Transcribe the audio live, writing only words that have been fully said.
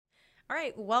All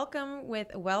right, welcome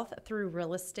with Wealth Through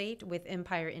Real Estate with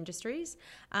Empire Industries.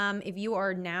 If you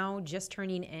are now just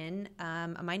turning in,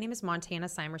 my name is Montana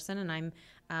Simerson, and I'm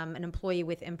an employee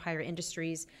with Empire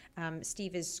Industries.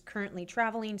 Steve is currently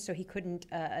traveling, so he couldn't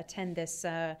attend this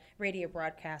radio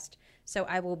broadcast, so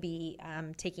I will be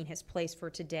taking his place for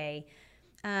today.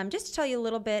 Just to tell you a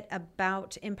little bit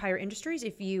about Empire Industries,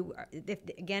 if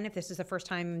this is the first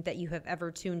time that you have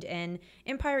ever tuned in,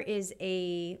 Empire is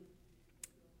a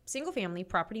single-family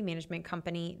property management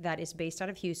company that is based out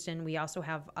of Houston. We also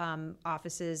have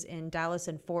offices in Dallas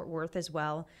and Fort Worth as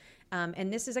well.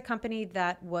 And this is a company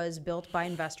that was built by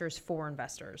investors for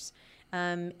investors.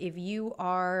 If you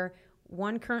are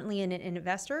currently an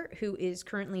investor who is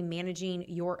currently managing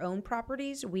your own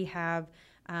properties, we have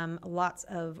lots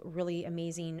of really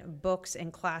amazing books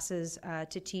and classes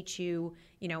to teach you,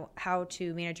 how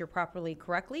to manage your property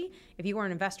correctly. If you are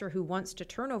an investor who wants to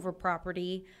turn over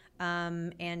property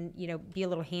and be a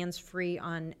little hands-free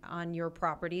on your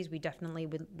properties, we definitely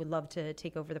would love to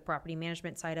take over the property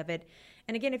management side of it.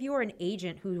 And again, if you are an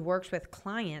agent who works with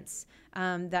clients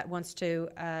that wants to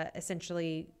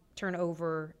essentially turn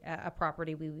over a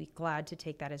property, we'd be glad to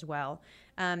take that as well.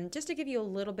 Just to give you a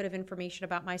little bit of information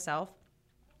about myself.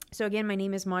 So again, my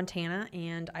name is Montana,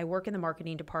 and I work in the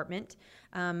marketing department.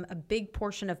 A big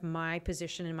portion of my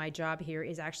position and my job here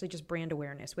is actually just brand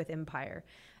awareness with Empire.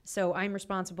 So I'm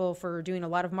responsible for doing a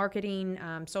lot of marketing,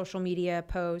 social media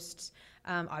posts,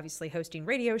 obviously hosting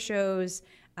radio shows,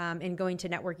 and going to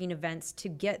networking events to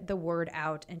get the word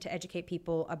out and to educate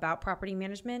people about property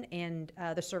management and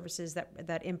the services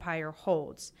that Empire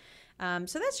holds.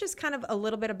 So that's just kind of a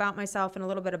little bit about myself and a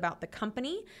little bit about the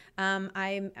company.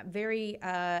 I'm very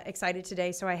excited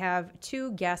today. So I have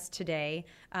two guests today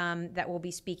that we'll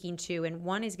be speaking to, and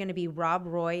one is going to be Rob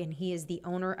Roy, and he is the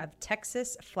owner of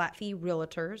Texas Flat Fee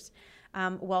Realtors.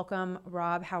 Welcome,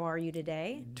 Rob. How are you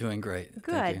today? Doing great.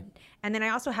 Good. Thank you. And then I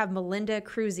also have Melinda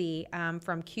Cruzy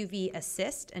from QV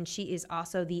Assist, and she is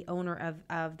also the owner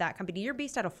of that company. You're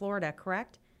based out of Florida,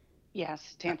 correct?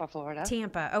 Yes, Tampa, Florida.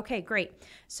 Tampa. Okay, great.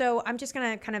 So I'm just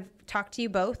going to kind of talk to you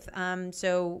both.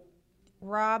 So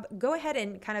Rob, go ahead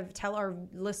and kind of tell our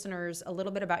listeners a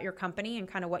little bit about your company and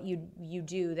kind of what you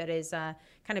do that is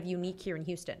kind of unique here in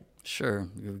Houston. Sure.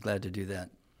 We're glad to do that.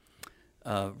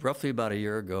 Roughly about a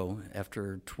year ago,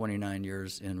 after 29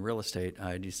 years in real estate,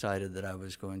 I decided that I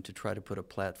was going to try to put a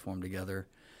platform together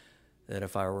that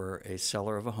if I were a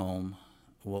seller of a home,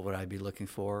 what would I be looking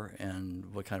for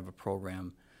and what kind of a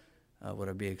program would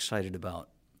I be excited about?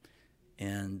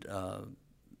 And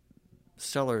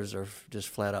sellers are just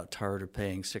flat out tired of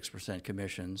paying 6%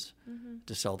 commissions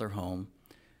to sell their home.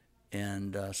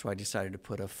 And so I decided to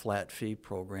put a flat fee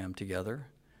program together.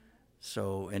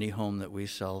 So any home that we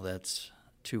sell that's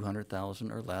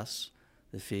 $200,000 or less,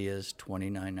 the fee is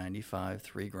 $29.95,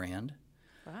 $3,000.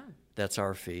 Wow. That's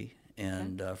our fee.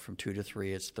 And from 2 to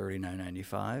 3, it's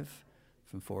 $39.95.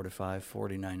 From 4 to 5,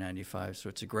 $49.95. So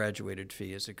it's a graduated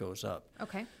fee as it goes up.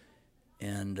 Okay.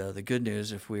 And the good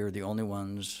news, if we are the only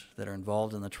ones that are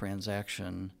involved in the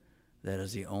transaction, that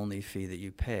is the only fee that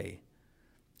you pay.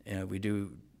 And we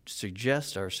do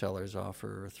suggest our sellers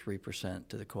offer 3%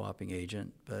 to the co-oping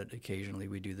agent, but occasionally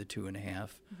we do the 2.5%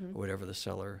 or whatever the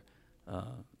seller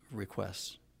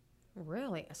requests.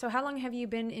 Really? So how long have you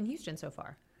been in Houston so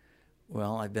far?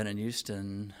 Well, I've been in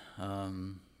Houston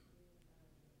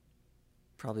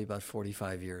probably about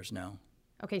 45 years now.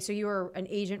 Okay, so you were an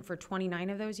agent for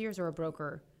 29 of those years or a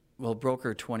broker? Well,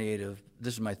 broker 28 of,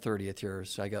 this is my 30th year,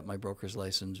 so I got my broker's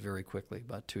license very quickly,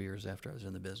 about 2 years after I was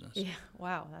in the business. Yeah,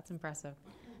 wow, that's impressive.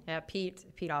 Yeah, Pete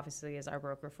obviously is our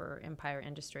broker for Empire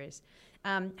Industries.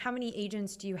 How many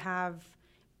agents do you have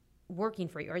working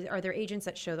for you? Are there agents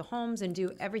that show the homes and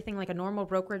do everything like a normal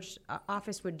brokerage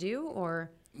office would do, or?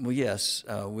 Well, yes,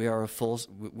 we are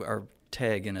our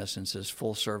tag in essence is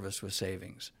full service with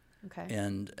savings. Okay.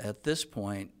 And at this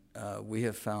point, we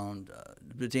have found,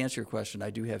 to answer your question, I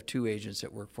do have 2 agents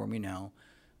that work for me now.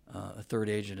 A third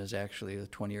agent is actually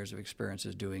 20 years of experience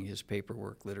is doing his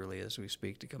paperwork literally as we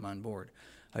speak to come on board.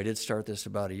 I did start this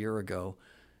about a year ago,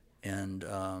 and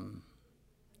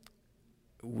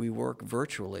we work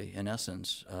virtually in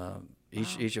essence,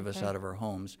 each of us out of our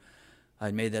homes. I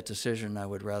made that decision. I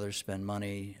would rather spend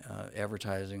money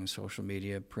advertising, social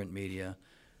media, print media,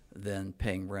 than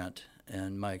paying rent.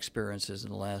 And my experiences in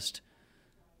the last,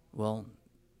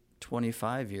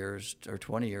 25 years or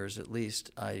 20 years at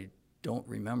least, I don't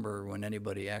remember when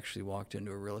anybody actually walked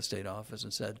into a real estate office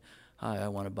and said, "Hi, I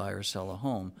want to buy or sell a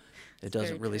home." It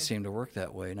doesn't really seem to work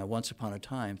that way. Now, once upon a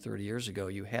time, 30 years ago,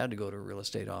 you had to go to a real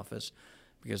estate office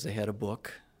because they had a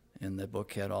book and the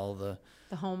book had all the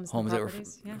homes homes and that were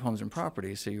properties. Yeah. homes and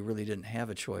properties, so you really didn't have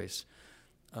a choice.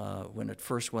 When it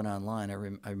first went online,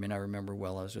 I remember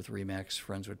well, I was with Remax,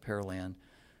 friends with Pearland,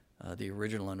 the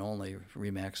original and only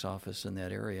Remax office in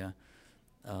that area.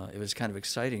 It was kind of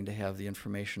exciting to have the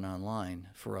information online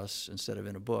for us instead of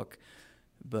in a book,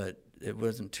 but it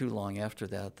wasn't too long after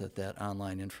that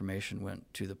online information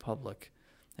went to the public.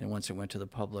 And once it went to the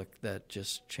public, that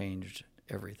just changed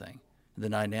everything. The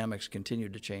dynamics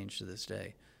continued to change to this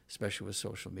day, especially with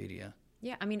social media.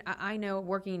 Yeah, I mean, I know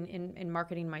working in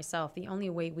marketing myself, the only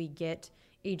way we get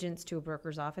agents to a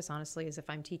broker's office, honestly, is if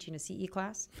I'm teaching a CE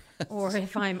class or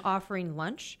if I'm offering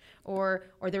lunch or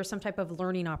there's some type of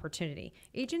learning opportunity.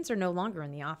 Agents are no longer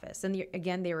in the office. And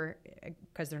again, they were,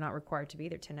 because they're not required to be,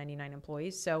 they're 1099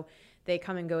 employees. So they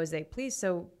come and go as they please.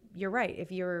 So you're right.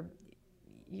 If you're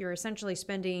essentially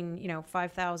spending,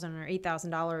 $5,000 or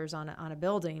 $8,000 on a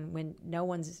building when no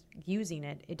one's using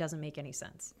it, it doesn't make any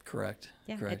sense. Correct.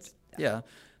 Yeah, correct. Yeah.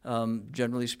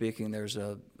 Generally speaking, there's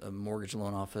a mortgage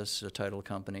loan office, a title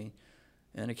company,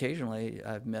 and occasionally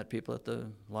I've met people at the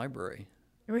library.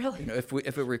 Really?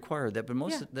 If it required that, but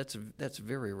that's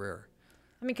very rare.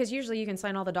 I mean, because usually you can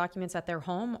sign all the documents at their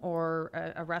home or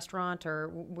a restaurant or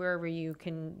wherever you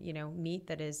can, meet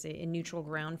that is a neutral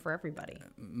ground for everybody.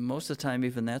 Most of the time,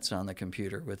 even that's on the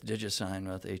computer with DigiSign,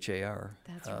 with HAR.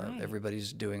 That's right.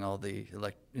 Everybody's doing all the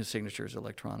signatures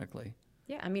electronically.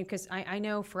 Yeah, I mean, because I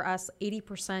know for us,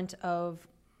 80% of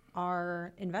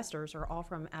our investors are all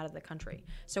from out of the country.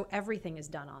 So everything is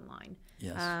done online.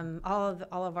 Yes.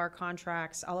 All of our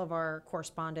contracts, all of our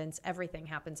correspondence, everything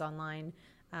happens online.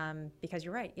 Because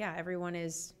you're right. Yeah, everyone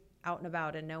is out and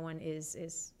about and no one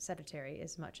is sedentary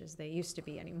as much as they used to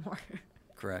be anymore.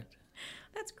 Correct.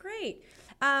 That's great.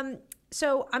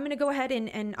 So I'm going to go ahead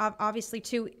and obviously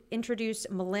to introduce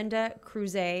Melinda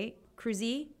Kruse.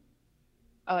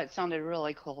 Oh, it sounded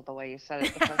really cool the way you said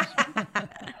it the first time.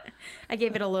 I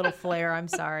gave it a little flair. I'm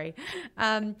sorry.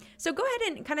 So go ahead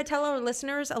and kind of tell our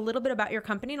listeners a little bit about your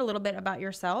company and a little bit about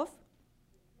yourself.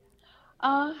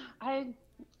 I'm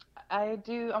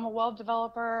a web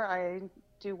developer. I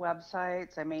do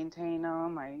websites. I maintain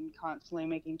them. I'm constantly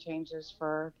making changes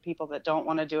for people that don't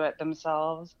want to do it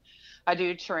themselves. I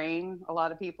do train a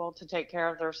lot of people to take care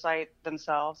of their site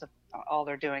themselves if all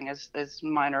they're doing is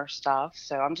minor stuff.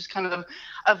 So I'm just kind of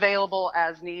available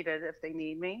as needed if they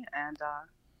need me. And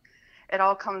it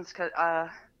all comes because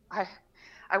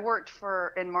I worked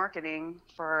in marketing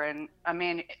for an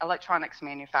electronics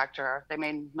manufacturer. They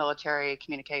made military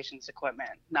communications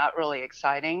equipment. Not really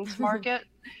exciting to market.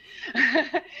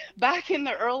 Back in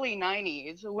the early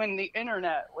 90s when the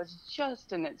internet was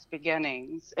just in its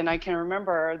beginnings, and I can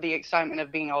remember the excitement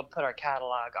of being able to put our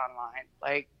catalog online.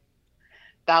 Like,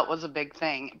 that was a big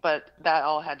thing, but that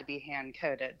all had to be hand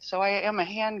coded. So I am a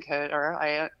hand coder.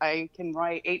 I can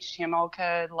write HTML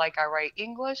code like I write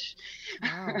English.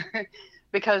 Wow.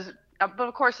 But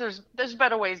of course, there's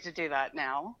better ways to do that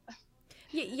now.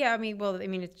 Yeah. I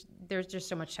mean, there's just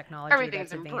so much technology Everything's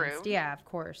that's advanced. improved. Yeah, of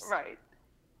course. Right.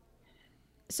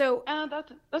 So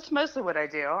that's mostly what I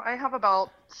do. I have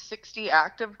about 60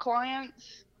 active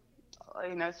clients.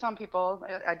 Some people,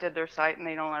 I did their site and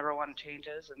they don't ever want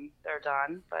changes and they're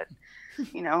done. But,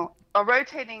 a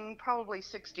rotating probably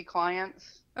 60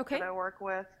 clients that I work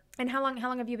with. And how long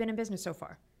have you been in business so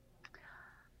far?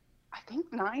 I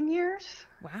think 9 years.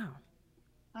 Wow.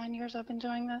 9 years I've been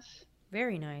doing this.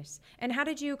 Very nice. And how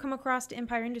did you come across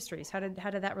Empire Industries? How did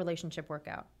that relationship work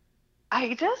out?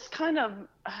 I just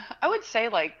I would say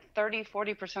like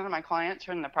 30-40% of my clients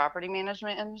are in the property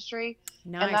management industry.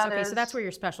 Nice. Okay, so that's where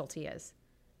your specialty is.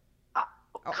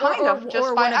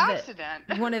 Just by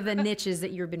accident. One of the niches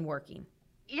that you've been working.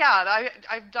 Yeah,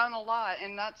 I've done a lot,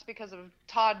 and that's because of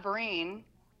Todd Breen.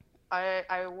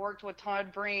 I worked with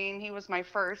Todd Breen. He was my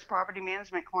first property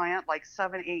management client like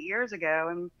 7-8 years ago,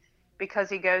 and because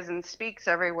he goes and speaks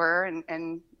everywhere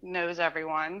and knows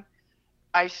everyone,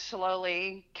 I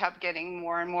slowly kept getting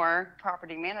more and more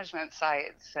property management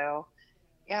sites. So,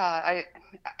 yeah,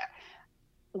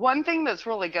 one thing that's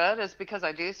really good is because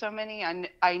I do so many,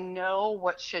 I know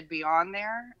what should be on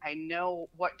there. I know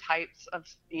what types of,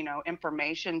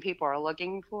 information people are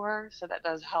looking for. So that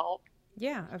does help.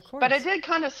 Yeah, of course. But I did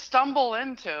kind of stumble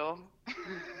into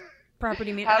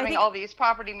having all these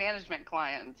property management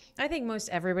clients. I think most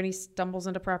everybody stumbles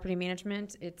into property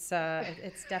management. It's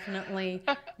definitely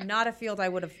not a field I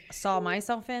would have saw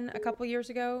myself in a couple years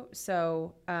ago.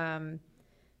 So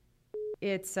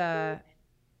it's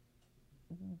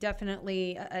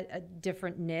definitely a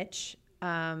different niche.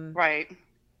 Right.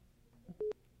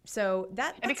 So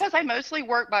because I mostly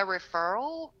work by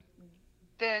referral,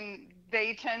 then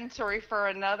they tend to refer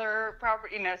another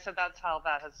property, so that's how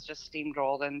that has just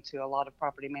steamrolled into a lot of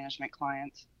property management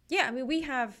clients. Yeah, I mean, we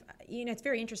have, it's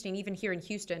very interesting. Even here in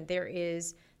Houston,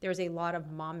 there's a lot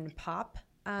of mom and pop,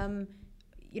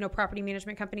 property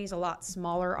management companies, a lot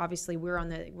smaller. Obviously,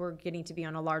 we're getting to be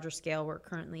on a larger scale. We're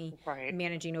currently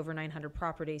managing over 900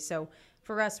 properties. So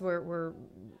for us, we're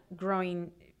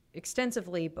growing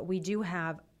extensively, but we do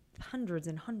have hundreds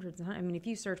and hundreds. I mean, if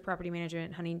you search property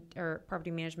management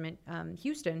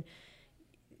Houston,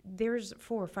 there's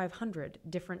 400 or 500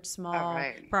 different small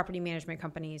property management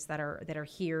companies that are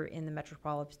here in the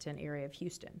metropolitan area of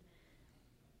Houston.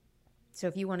 So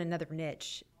if you want another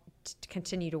niche to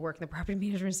continue to work in the property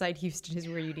management side, Houston is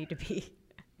where you need to be.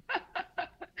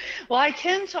 Well, I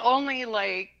tend to only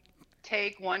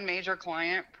take one major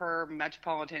client per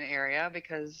metropolitan area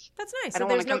because that's nice. I don't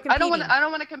want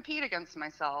to compete against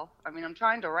myself. I mean, I'm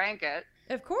trying to rank it.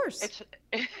 Of course.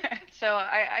 So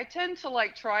I tend to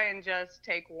try and just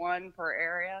take one per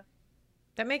area.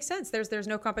 That makes sense. There's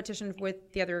no competition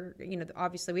with the other.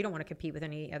 Obviously, we don't want to compete with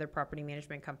any other property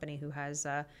management company who has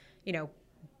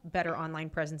better online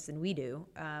presence than we do.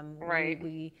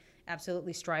 We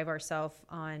absolutely strive ourselves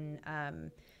on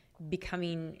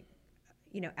becoming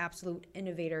absolute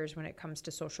innovators when it comes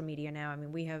to social media now. I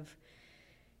mean,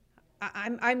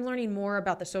 I'm learning more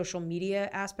about the social media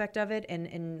aspect of it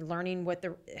and learning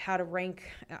how to rank,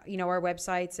 our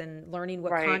websites and learning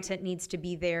what content needs to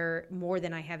be there more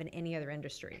than I have in any other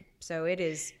industry. So it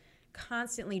is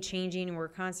constantly changing, and we're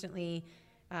constantly,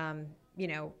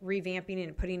 revamping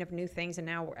and putting up new things. And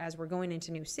now as we're going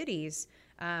into new cities,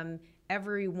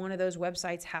 every one of those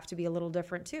websites have to be a little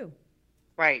different too.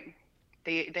 Right.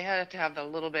 They have to have a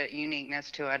little bit uniqueness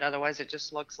to it. Otherwise, it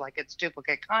just looks like it's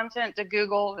duplicate content to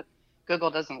Google. Google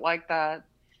doesn't like that.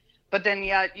 But then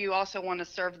yet you also want to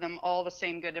serve them all the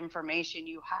same good information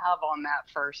you have on that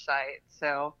first site.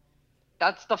 So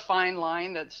that's the fine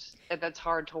line that's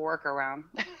hard to work around.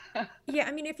 Yeah,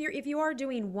 I mean, if you are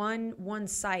doing one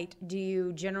site, do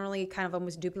you generally kind of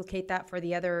almost duplicate that for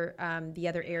the other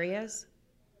areas?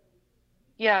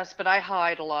 Yes, but I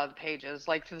hide a lot of the pages.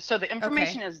 So the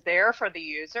information is there for the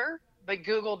user, but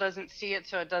Google doesn't see it,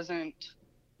 so it doesn't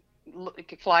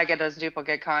flag it as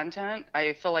duplicate content.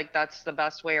 I feel like that's the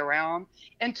best way around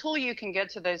until you can get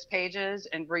to those pages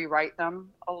and rewrite them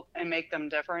and make them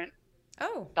different.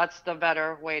 Oh. That's the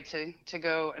better way to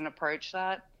go and approach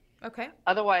that. Okay.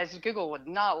 Otherwise, Google would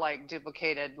not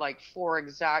duplicated 4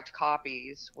 exact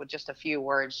copies with just a few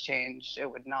words changed. It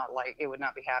would not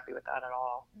be happy with that at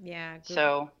all. Yeah. Google.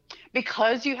 So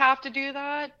because you have to do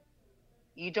that,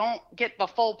 you don't get the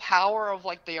full power of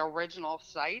the original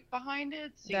site behind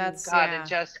it. So you've got to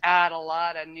just add a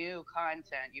lot of new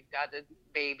content. You've got to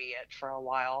baby it for a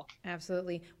while.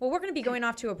 Absolutely. Well, we're going to be going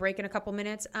off to a break in a couple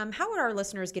minutes. How would our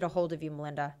listeners get a hold of you,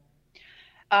 Melinda?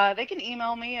 They can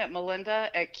email me at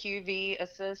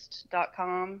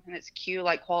melinda@qvassist.com, and it's Q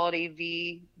like quality,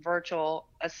 V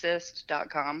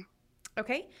virtualassist.com.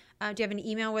 Okay. Do you have an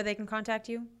email where they can contact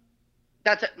you?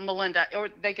 That's at Melinda, or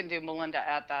they can do Melinda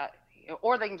at that,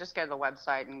 or they can just go to the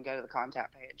website and go to the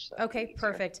contact page. So okay,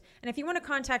 perfect. And if you want to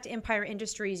contact Empire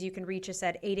Industries, you can reach us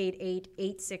at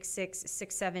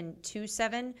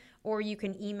 888-866-6727, or you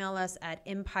can email us at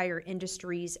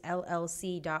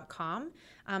empireindustriesllc.com.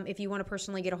 If you want to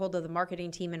personally get a hold of the marketing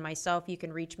team and myself, you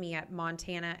can reach me at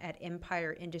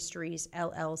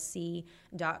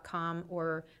montana@empireindustriesllc.com,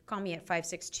 or call me at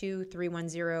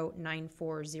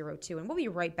 562-310-9402. And we'll be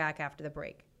right back after the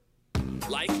break.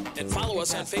 Like and follow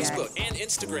us on Facebook and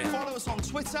Instagram. Follow us on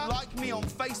Twitter, like me on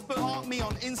Facebook, heart me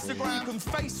on Instagram. You can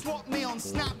face swap me on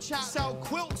Snapchat, sell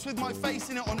quilts with my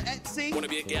face in it on Etsy. Want to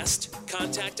be a guest?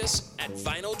 Contact us at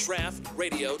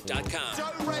vinyldraftradio.com.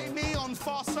 Don't rate me on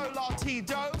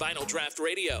Farsolartido. Vinyl Draft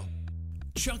Radio.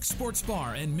 Chuck's Sports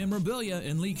Bar and Memorabilia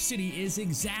in League City is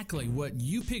exactly what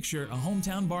you picture a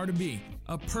hometown bar to be.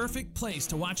 A perfect place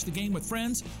to watch the game with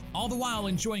friends, all the while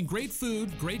enjoying great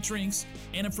food, great drinks,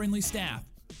 and a friendly staff.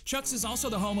 Chuck's is also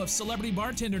the home of celebrity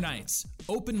bartender nights,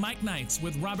 open mic nights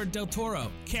with Robert Del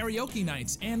Toro, karaoke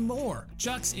nights, and more.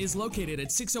 Chuck's is located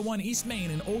at 601 East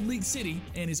Main in Old League City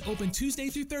and is open Tuesday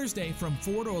through Thursday from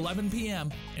 4 to 11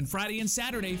 p.m. and Friday and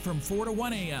Saturday from 4 to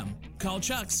 1 a.m. Call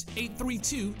Chuck's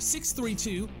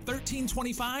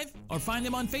 832-632-1325 or find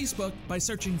them on Facebook by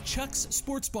searching Chuck's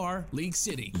Sports Bar, League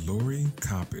City. Lori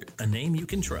Coppett. A name you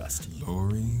can trust.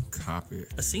 Lori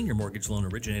Coppett. A senior mortgage loan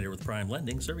originator with Prime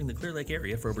Lending, serving the Clear Lake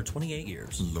area for over 28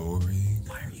 years. Lori.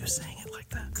 Why are you saying it like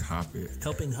that? Coppett.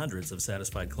 Helping hundreds of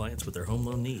satisfied clients with their home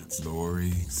loan needs. Lori.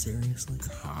 Seriously?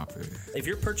 Coppett. If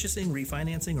you're purchasing,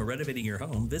 refinancing, or renovating your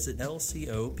home, visit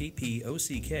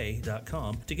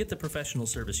lcoppock.com to get the professional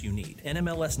service you need. Street.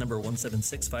 NMLS number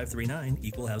 176539,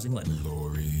 Equal Housing Lender.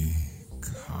 Lori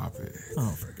Carpet.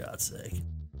 Oh, for God's sake.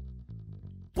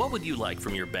 What would you like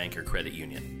from your bank or credit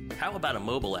union? How about a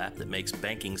mobile app that makes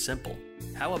banking simple?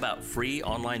 How about free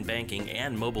online banking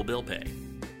and mobile bill pay?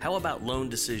 How about loan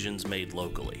decisions made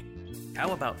locally?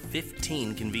 How about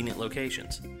 15 convenient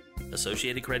locations?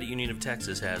 Associated Credit Union of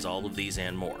Texas has all of these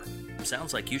and more.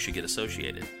 Sounds like you should get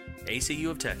associated. ACU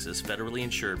of Texas, federally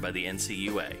insured by the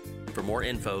NCUA. For more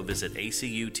info, visit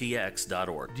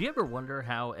acutx.org. Do you ever wonder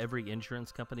how every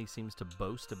insurance company seems to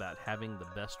boast about having the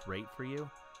best rate for you?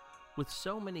 With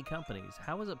so many companies,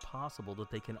 how is it possible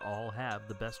that they can all have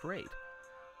the best rate?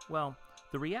 Well,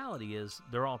 the reality is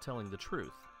they're all telling the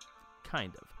truth.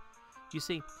 Kind of. You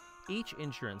see, each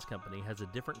insurance company has a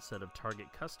different set of target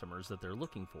customers that they're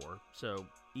looking for, so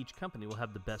each company will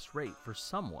have the best rate for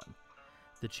someone.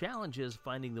 The challenge is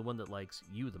finding the one that likes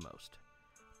you the most.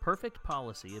 Perfect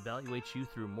Policy evaluates you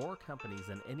through more companies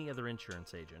than any other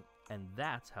insurance agent, and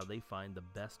that's how they find the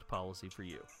best policy for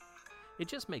you. It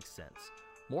just makes sense.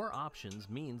 More options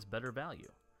means better value.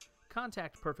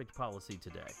 Contact Perfect Policy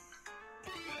today.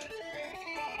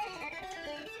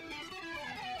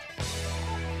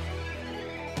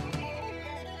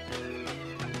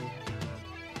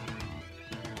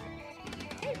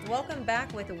 Welcome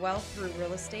back with Wealth Through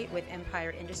Real Estate with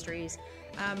Empire Industries.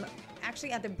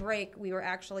 Actually, at the break, we were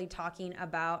actually talking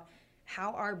about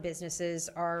how our businesses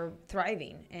are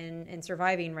thriving and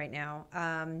surviving right now.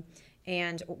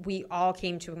 And we all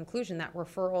came to a conclusion that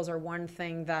referrals are one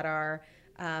thing that are,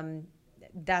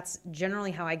 that's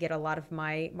generally how I get a lot of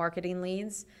my marketing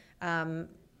leads.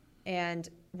 And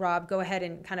Rob, go ahead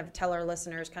and kind of tell our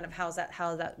listeners kind of how's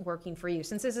that working for you,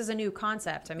 since this is a new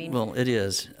concept. I mean, well, it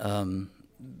is.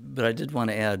 But I did want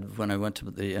to add, when I went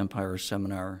to the Empire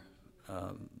seminar,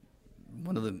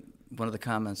 one of the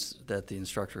comments that the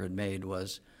instructor had made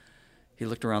was, he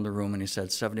looked around the room and he said,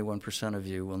 71% of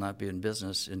you will not be in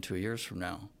business in 2 years from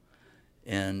now.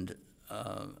 And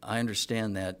I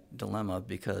understand that dilemma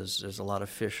because there's a lot of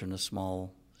fish in a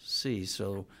small sea.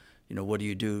 So, what do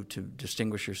you do to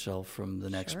distinguish yourself from the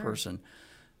next person?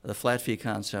 The flat fee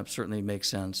concept certainly makes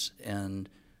sense. And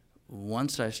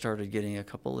once I started getting a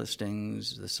couple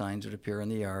listings, the signs would appear in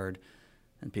the yard,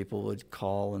 and people would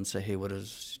call and say, hey, what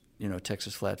is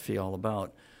Texas flat fee all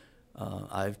about?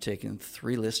 I've taken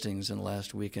 3 listings in the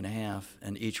last week and a half,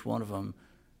 and each one of them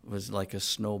was like a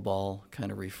snowball kind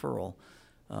of referral.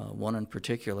 One in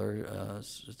particular,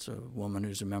 it's a woman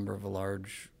who's a member of a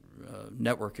large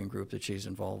networking group that she's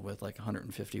involved with, like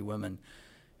 150 women,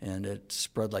 and it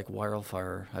spread like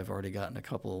wildfire. I've already gotten a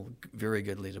couple very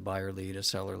good leads, a buyer lead, a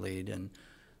seller lead, and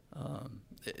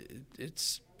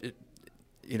it's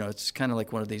kind of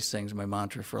like one of these things, my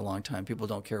mantra for a long time. People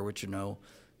don't care what you know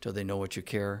till they know what you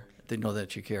care. They know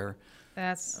that you care.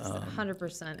 That's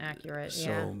 100% accurate.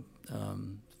 So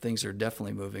things are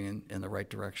definitely moving in the right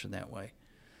direction that way.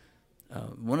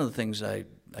 One of the things I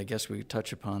guess we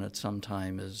touch upon at some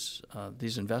time is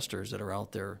these investors that are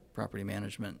out there, property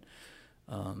management.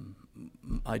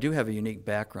 I do have a unique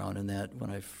background in that when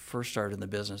I first started in the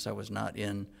business, I was not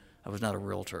a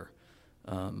realtor.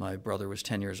 My brother was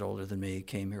 10 years older than me,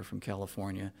 came here from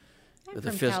California. I'm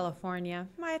from California.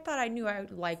 I thought I knew I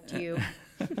liked you.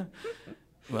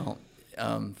 Well,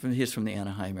 he's from the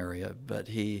Anaheim area, but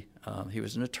he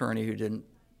was an attorney who didn't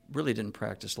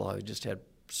practice law. He just had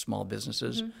small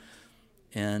businesses. Mm-hmm.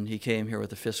 And he came here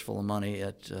with a fistful of money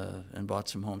and bought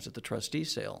some homes at the trustee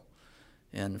sale.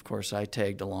 And of course, I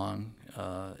tagged along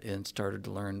and started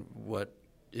to learn what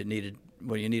you needed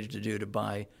to do to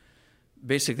buy.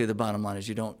 Basically, the bottom line is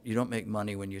you don't make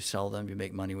money when you sell them. You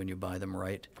make money when you buy them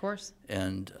right. Of course.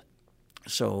 And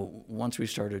so once we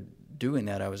started doing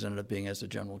that, I ended up being as a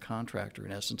general contractor,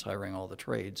 in essence, hiring all the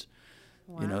trades,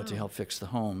 to help fix the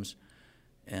homes.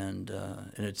 And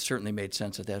it certainly made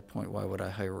sense at that point. Why would I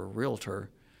hire a realtor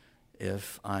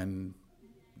if I'm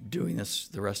doing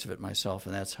the rest of it myself?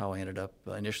 And that's how I ended up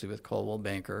initially with Coldwell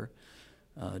Banker,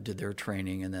 did their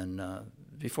training, and then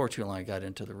before too long I got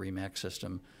into the RE/MAX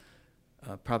system.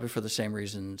 Probably for the same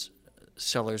reasons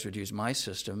sellers would use my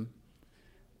system.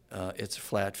 It's a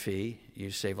flat fee. You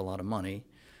save a lot of money.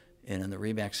 And in the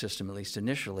RE/MAX system, at least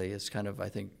initially, it's kind of, I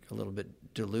think, a little bit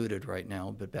diluted right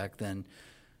now. But back then,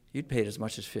 you'd paid as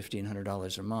much as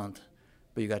 $1,500 a month,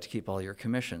 but you got to keep all your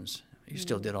commissions. You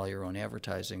still did all your own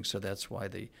advertising, so that's why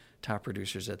the top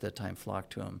producers at that time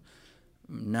flocked to them.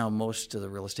 Now most of the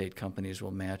real estate companies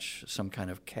will match some kind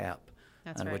of cap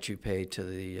on what you pay to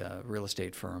the real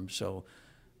estate firm. So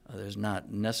there's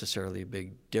not necessarily a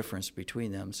big difference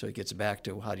between them. So it gets back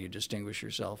to how do you distinguish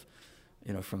yourself,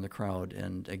 from the crowd.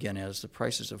 And again, as the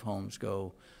prices of homes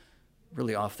go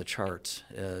really off the charts.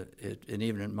 And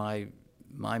even in my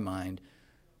mind,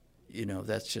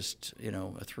 that's just, a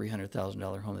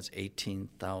 $300,000 home. That's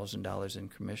 $18,000 in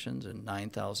commissions and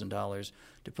 $9,000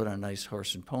 to put on a nice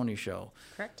horse and pony show.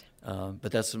 Correct.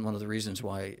 But that's one of the reasons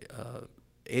why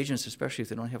agents, especially if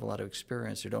they don't have a lot of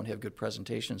experience or don't have good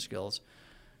presentation skills,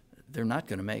 they're not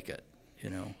going to make it.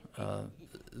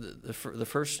 The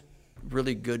first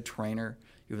really good trainer,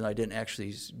 even though I didn't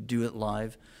actually do it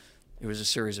live, it was a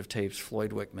series of tapes.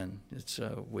 Floyd Wickman. It's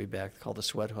way back, called the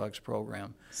Sweat Hogs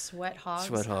program. Sweat Hogs.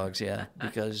 Sweat Hogs, yeah,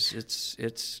 because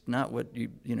it's not what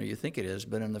you think it is.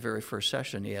 But in the very first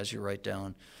session, he has you write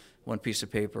down one piece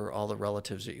of paper, all the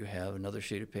relatives that you have, another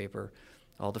sheet of paper,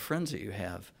 all the friends that you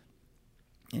have,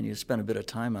 and you spend a bit of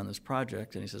time on this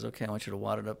project. And he says, "Okay, I want you to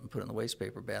wad it up and put it in the waste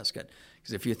paper basket,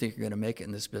 because if you think you're going to make it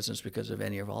in this business because of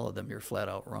any of all of them, you're flat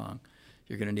out wrong.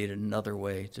 You're going to need another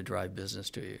way to drive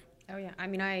business to you." Oh yeah, I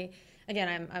mean,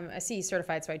 I'm a CE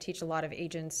certified, so I teach a lot of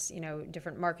agents,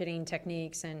 different marketing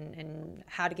techniques and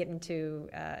how to get into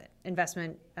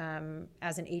investment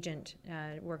as an agent,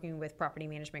 working with property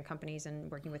management companies and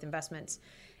working with investments.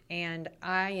 And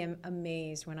I am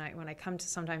amazed when I come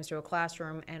sometimes to a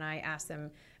classroom and I ask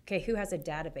them, "Okay, who has a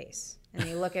database?" And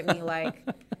they look at me like,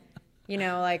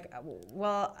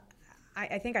 well,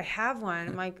 I think I have one.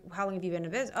 I'm like, "How long have you been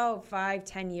in business?" "Oh, 5,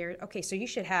 10 years." "Okay, so you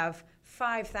should have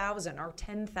 5,000 or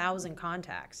 10,000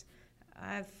 contacts."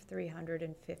 "I have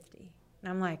 350. And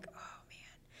I'm like, "Oh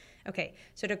man." Okay,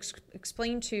 so to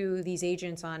explain to these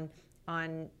agents on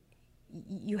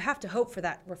you have to hope for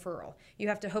that referral. You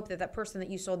have to hope that that person that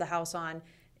you sold the house on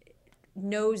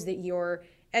knows that you're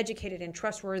educated and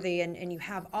trustworthy and you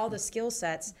have all the skill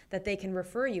sets that they can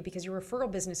refer you, because your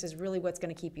referral business is really what's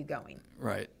going to keep you going.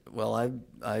 Right. Well,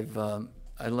 I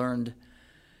learned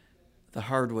the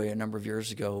hard way a number of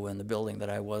years ago when the building that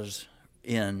I was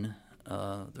in,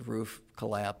 the roof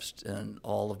collapsed and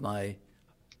all of my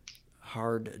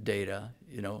hard data,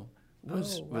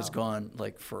 was gone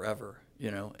like forever,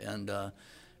 and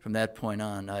from that point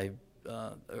on,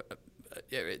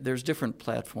 there's different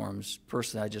platforms.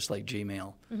 Personally, I just like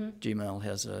Gmail. Mm-hmm. Gmail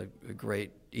has a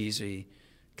great, easy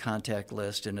contact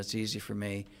list, and it's easy for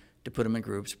me to put them in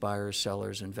groups: buyers,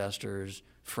 sellers, investors,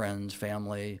 friends,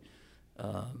 family,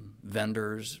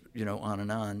 vendors, on,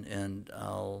 and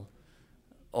I'll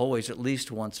always, at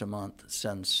least once a month,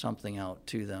 send something out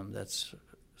to them that's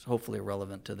hopefully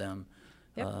relevant to them.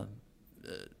 Yep.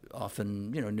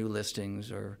 Often, new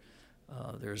listings, or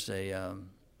there's a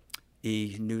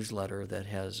e-newsletter that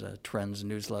has a trends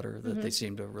newsletter that they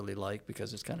seem to really like,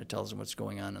 because it kind of tells them what's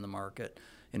going on in the market.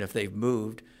 And if they've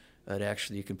moved, it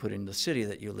actually, you can put in the city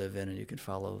that you live in, and you can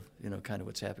follow, kind of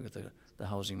what's happening with the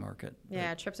housing market.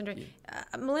 Yeah, trips and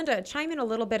Melinda, chime in a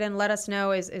little bit and let us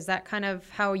know, is that kind of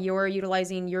how you're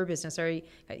utilizing your business? Or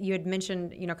you had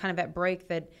mentioned, kind of at break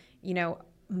that,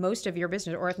 most of your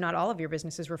business, or if not all of your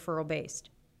business, is referral based.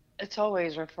 It's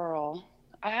always referral.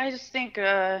 I just think,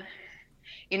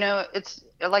 it's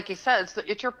like you said,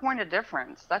 it's your point of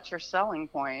difference. That's your selling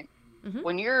point. Mm-hmm.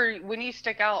 When you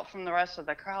stick out from the rest of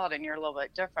the crowd and you're a little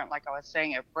bit different, like I was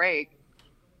saying at break,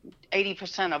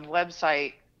 80% of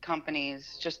website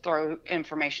companies just throw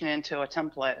information into a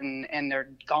template and they're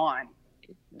gone.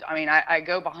 I mean, I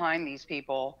go behind these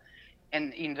people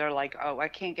and they're like, "Oh, I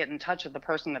can't get in touch with the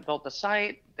person that built the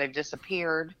site. They've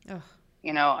disappeared." Ugh.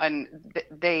 And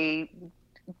they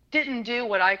didn't do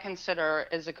what I consider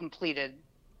as a completed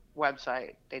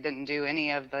website. They didn't do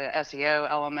any of the SEO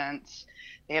elements.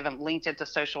 They haven't linked it to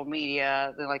social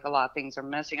media. They're like, a lot of things are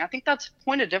missing. I think that's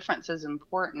point of difference is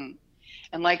important.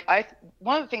 And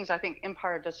one of the things I think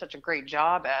Empire does such a great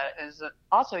job at is that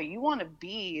also you want to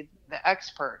be the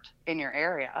expert in your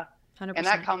area. 100%. And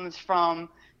that comes from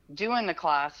doing the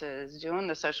classes, doing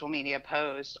the social media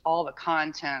posts, all the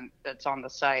content that's on the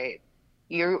site.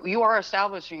 You are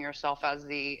establishing yourself as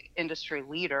the industry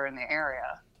leader in the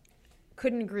area.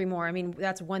 Couldn't agree more. I mean,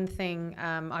 that's one thing.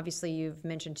 Obviously, you've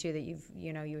mentioned too that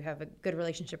you have a good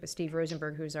relationship with Steve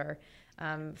Rosenberg, who's our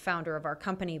founder of our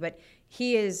company. But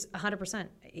he is 100%.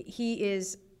 He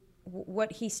is, what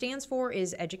he stands for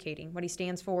is educating. What he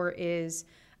stands for is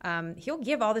he'll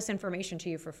give all this information to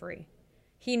you for free.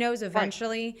 He knows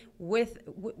eventually, right,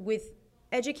 with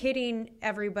educating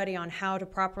everybody on how to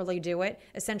properly do it,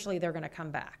 essentially they're going to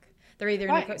come back. They're either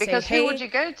going to say, because "Hey," who would you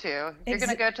go to? You're going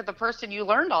to go to the person you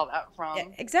learned all that from.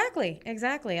 Exactly.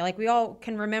 Like we all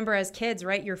can remember as kids,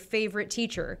 right? Your favorite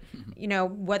teacher,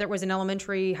 whether it was in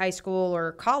elementary, high school,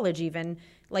 or college even,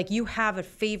 like you have a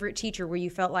favorite teacher where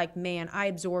you felt like, man, I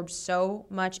absorbed so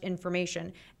much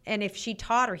information. And if she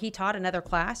taught or he taught another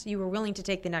class, you were willing to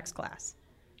take the next class.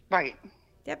 Right.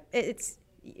 Yep. It's,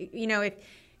 if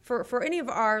for any of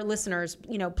our listeners,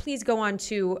 please go on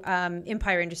to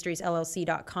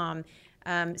EmpireIndustriesLLC.com.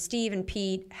 Steve and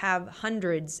Pete have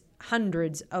hundreds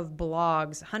of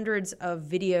blogs, hundreds of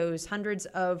videos, hundreds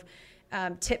of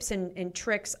tips and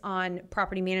tricks on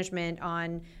property management,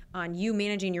 on you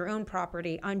managing your own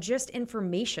property, on just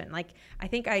information. Like, I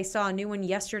think I saw a new one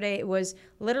yesterday. It was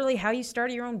literally how you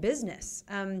start your own business.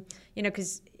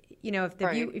 Because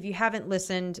if you haven't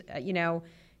listened,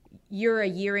 you're a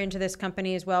year into this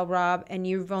company as well, Rob, and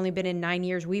you've only been in 9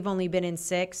 years. We've only been in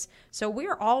 6. So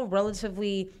we're all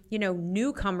relatively,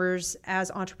 newcomers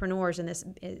as entrepreneurs in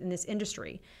this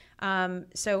industry.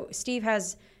 So Steve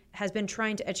has been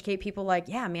trying to educate people like,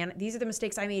 yeah, man, these are the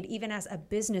mistakes I made even as a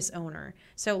business owner.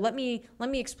 So let me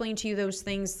explain to you those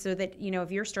things so that,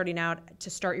 if you're starting out to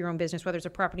start your own business, whether it's a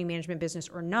property management business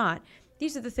or not,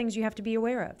 these are the things you have to be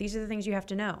aware of. These are the things you have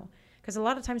to know. Because a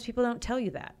lot of times people don't tell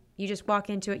you that. You just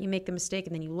walk into it, you make the mistake,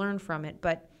 and then you learn from it.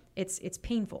 But it's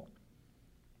painful.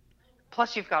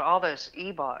 Plus, you've got all those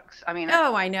ebooks. I mean,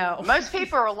 I know. Most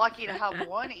people are lucky to have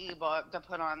one ebook to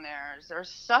put on theirs. There's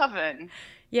 7.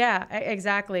 Yeah,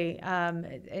 exactly.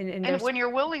 And when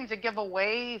you're willing to give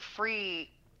away free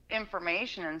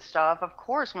information and stuff, of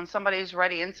course, when somebody's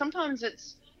ready, and sometimes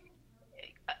it's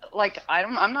like,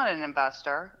 I'm not an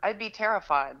investor. I'd be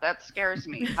terrified. That scares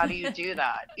me. How do you do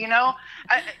that?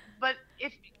 But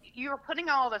if you're putting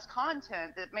all this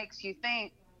content that makes you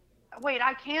think, wait,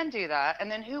 I can do that. And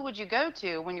then who would you go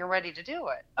to when you're ready to do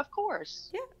it? Of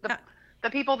course. Yeah. The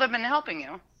people that have been helping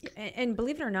you. And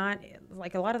believe it or not,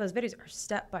 like, a lot of those videos are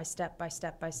step by step by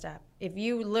step by step. If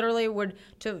you literally would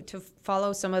to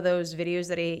follow some of those videos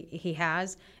that he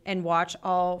has and watch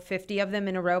all 50 of them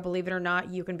in a row, believe it or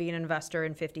not, you can be an investor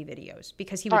in 50 videos,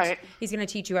 because he's going to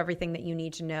teach you everything that you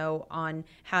need to know on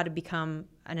how to become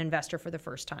an investor for the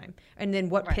first time, and then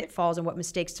what pitfalls and what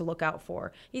mistakes to look out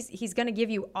for. He's going to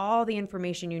give you all the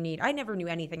information you need. I never knew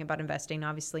anything about investing,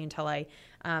 obviously, until I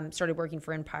started working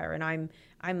for Empire, and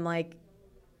I'm like,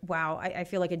 wow, I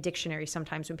feel like a dictionary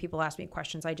sometimes when people ask me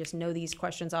questions. I just know these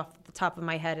questions off the top of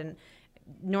my head, and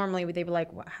normally they'd be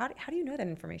like, well, how do you know that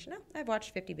information? Oh, I've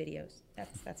watched 50 videos.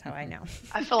 That's how I know.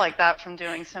 I feel like that from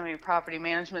doing so many property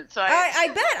management sites. I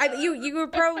bet. You were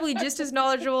probably just as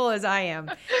knowledgeable as I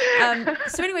am.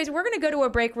 So anyways, we're going to go to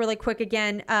a break really quick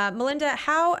again. Melinda,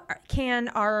 how can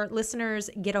our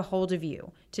listeners get a hold of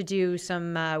you to do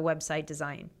some website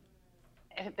design?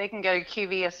 They can go to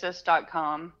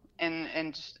qvassist.com.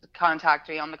 And just contact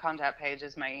me. On the contact page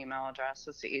is my email address.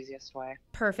 It's the easiest way.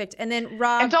 Perfect. And then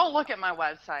Rob. And don't look at my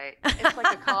website. It's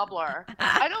like a cobbler.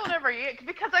 I don't ever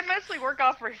because I mostly work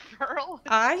off referral.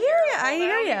 I hear you. I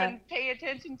don't even pay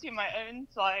attention to my own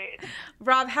site.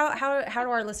 Rob, how do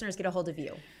our listeners get a hold of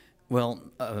you? Well,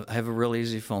 I have a real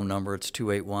easy phone number. It's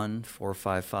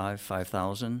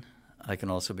 281-455-5000. I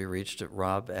can also be reached at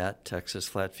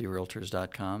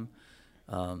rob@texasflatviewrealtors.com.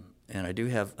 And I do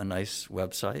have a nice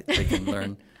website. They can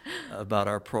learn about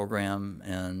our program,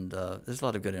 and there's a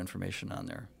lot of good information on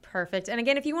there. Perfect. And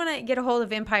again, if you want to get a hold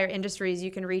of Empire Industries,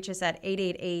 you can reach us at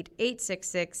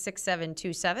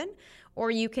 888-866-6727,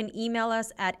 or you can email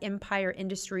us at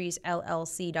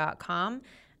EmpireIndustriesLLC.com.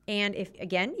 And if,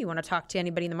 again, you want to talk to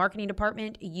anybody in the marketing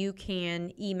department, you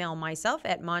can email myself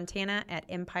at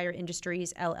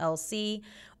montana@EmpireIndustriesLLC,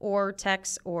 or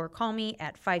text or call me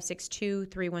at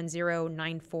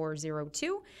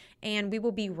 562-310-9402. And we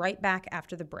will be right back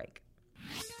after the break.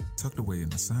 Tucked away in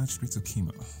the side streets of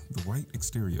Kemah, the white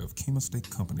exterior of Kemah Steak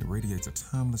Company radiates a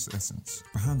timeless essence.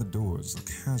 Behind the doors, a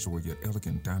casual yet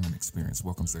elegant dining experience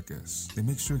welcomes their guests. They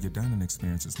make sure your dining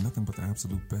experience is nothing but the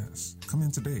absolute best. Come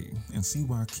in today and see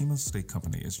why Kemah Steak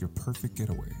Company is your perfect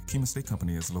getaway. Kemah Steak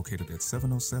Company is located at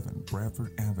 707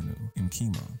 Bradford Avenue in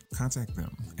Kemah. Contact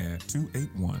them at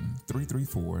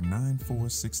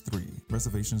 281-334-9463.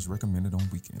 Reservations recommended on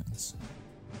weekends.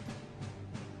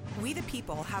 We the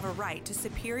People have a right to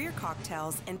superior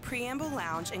cocktails, and Preamble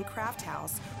Lounge and Craft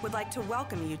House would like to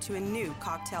welcome you to a new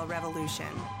cocktail revolution.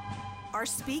 Our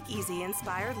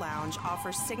speakeasy-inspired lounge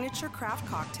offers signature craft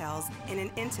cocktails in an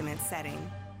intimate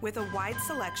setting. With a wide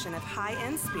selection of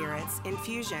high-end spirits,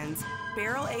 infusions,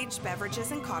 barrel-aged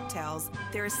beverages, and cocktails,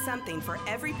 there is something for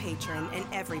every patron and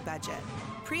every budget.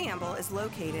 Preamble is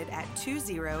located at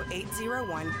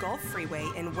 20801 Gulf Freeway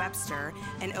in Webster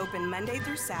and open Monday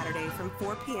through Saturday from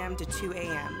 4 p.m. to 2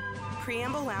 a.m.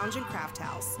 Preamble Lounge and Craft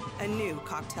House, a new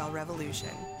cocktail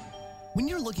revolution. When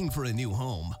you're looking for a new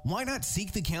home, why not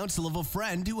seek the counsel of a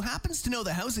friend who happens to know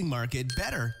the housing market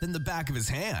better than the back of his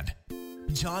hand?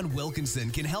 John Wilkinson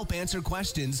can help answer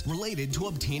questions related to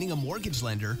obtaining a mortgage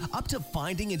lender up to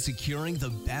finding and securing the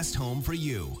best home for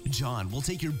you. John will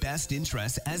take your best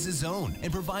interests as his own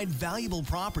and provide valuable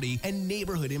property and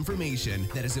neighborhood information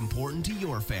that is important to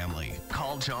your family.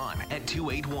 Call John at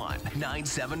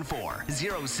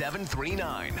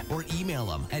 281-974-0739 or email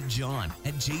him at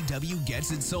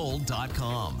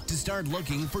john@jwgetsitsold.com to start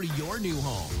looking for your new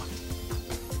home.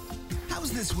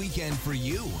 How's this weekend for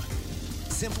you?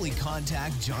 Simply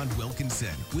contact John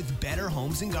Wilkinson with Better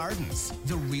Homes and Gardens,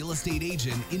 the real estate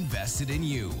agent invested in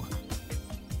you.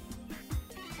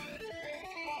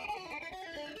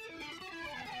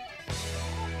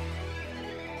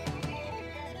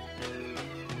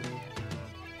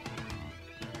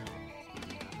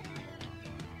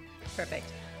 Perfect.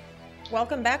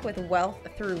 Welcome back with Wealth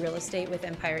Through Real Estate with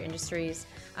Empire Industries.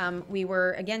 We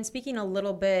were, again, speaking a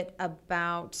little bit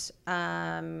about,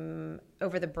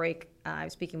 over the break, I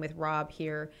was speaking with Rob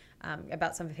here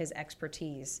about some of his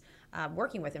expertise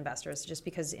working with investors, just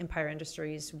because Empire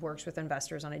Industries works with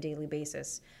investors on a daily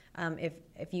basis.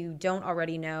 If you don't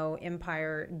already know,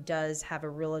 Empire does have a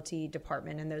realty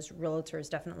department, and those realtors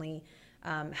definitely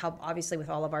help, obviously, with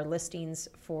all of our listings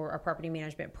for our property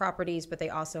management properties, but they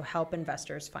also help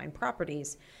investors find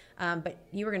properties. But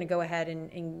you were going to go ahead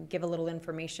and give a little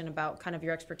information about kind of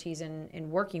your expertise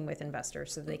in working with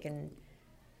investors so they can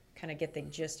kind of get the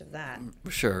gist of that.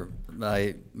 Sure.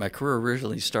 My career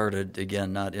originally started,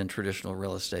 again, not in traditional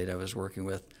real estate. I was working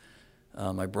with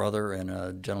my brother and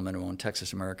a gentleman who owned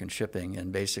Texas American Shipping,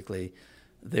 and basically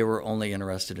they were only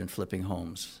interested in flipping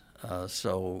homes.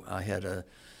 So I had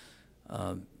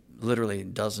literally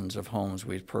dozens of homes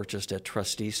we'd purchased at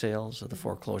trustee sales at the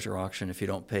foreclosure auction. If you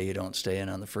don't pay, you don't stay in.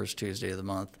 On the first Tuesday of the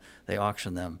month, they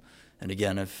auction them. And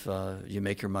again, if you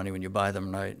make your money when you buy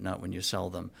them, right, not when you sell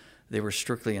them. They were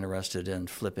strictly interested in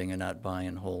flipping and not buying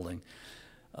and holding.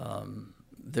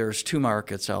 There's two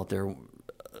markets out there,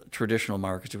 traditional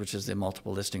markets, which is the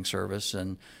multiple listing service.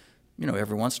 And,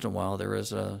 every once in a while there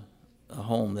is a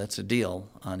home that's a deal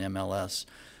on MLS.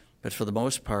 But for the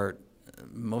most part,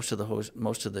 most of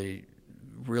the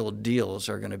real deals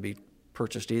are going to be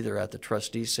purchased either at the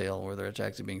trustee sale, where it's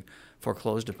actually being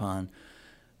foreclosed upon,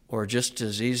 or just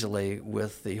as easily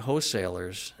with the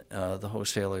wholesalers. The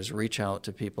wholesalers reach out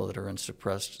to people that are in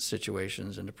suppressed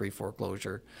situations into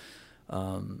pre-foreclosure.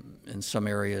 In some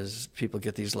areas, people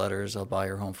get these letters, "I'll buy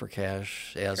your home for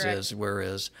cash, as Correct. is, where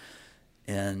is."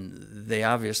 And they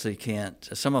obviously can't,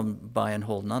 some of them buy and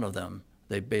hold none of them.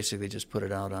 They basically just put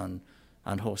it out on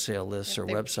wholesale lists or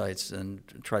websites and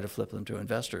try to flip them to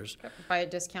investors. Buy it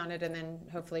discounted and then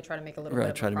hopefully try to make a little Right,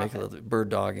 bit of try a to make profit. a little bird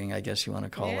dogging, I guess you want to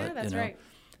call it. Yeah, that's right.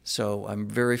 So I'm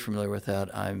very familiar with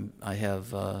that. I'm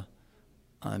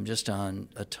just on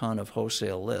a ton of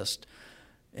wholesale lists,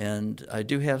 and I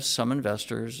do have some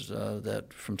investors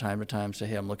that from time to time say,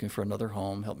 "Hey, I'm looking for another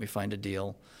home. Help me find a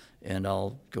deal," and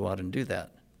I'll go out and do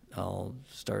that. I'll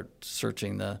start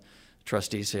searching the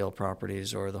trustee sale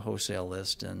properties or the wholesale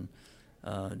list, and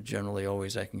generally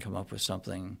always I can come up with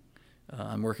something.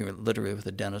 I'm working literally with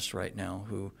a dentist right now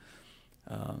who,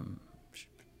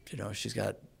 she's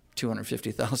got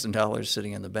 $250,000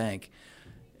 sitting in the bank,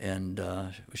 and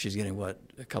she's getting a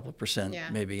couple percent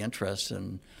maybe interest.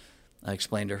 And I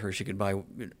explained to her she could buy,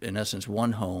 in essence,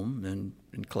 one home and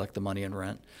collect the money in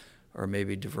rent, or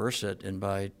maybe diverse it and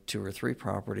buy 2 or 3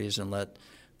 properties and let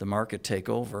the market take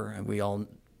over. And we don't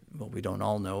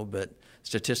all know, but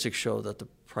statistics show that the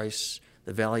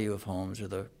value of homes, or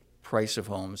the price of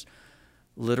homes,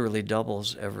 literally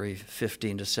doubles every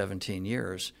 15 to 17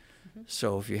 years. Mm-hmm.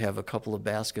 So if you have a couple of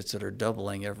baskets that are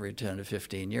doubling every 10 to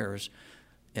 15 years,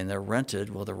 and they're rented,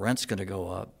 well, the rent's going to go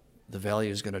up, the value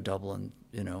is going to double in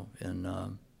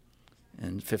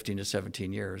 15 to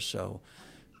 17 years. So,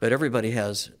 but everybody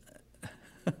has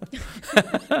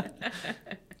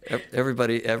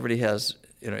everybody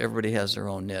has their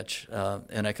own niche,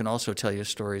 and I can also tell you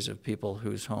stories of people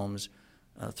whose homes,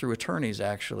 through attorneys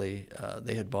actually,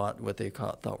 they had bought what they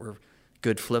thought were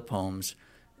good flip homes,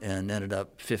 and ended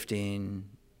up $15,000,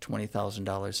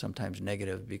 $20,000 sometimes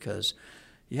negative, because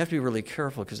you have to be really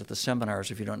careful, because at the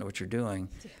seminars, if you don't know what you're doing,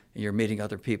 you're meeting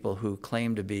other people who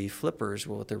claim to be flippers.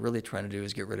 Well, what they're really trying to do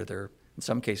is get rid of in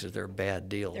some cases, they're bad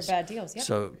deals. They're bad deals, yeah.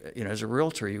 So, as a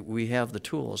realtor, we have the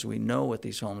tools. We know what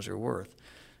these homes are worth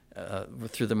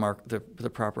through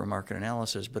the proper market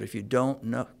analysis. But if you don't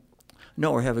know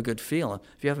or have a good feeling,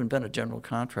 if you haven't been a general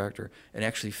contractor and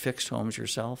actually fixed homes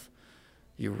yourself,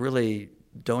 you really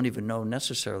don't even know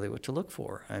necessarily what to look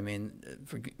for. I mean,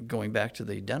 going back to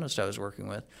the dentist I was working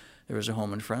with, there was a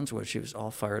home in Friendswood. She was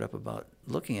all fired up about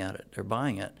looking at it or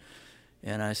buying it.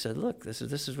 And I said, look, this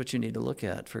is what you need to look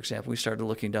at. For example, we started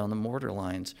looking down the mortar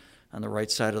lines on the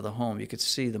right side of the home. You could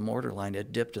see the mortar line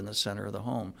had dipped in the center of the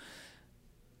home.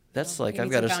 That's like You I've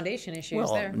need got some a foundation issues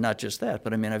well, there. not just that,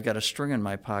 but I mean I've got a string in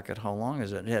my pocket. How long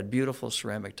is it? It had beautiful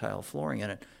ceramic tile flooring in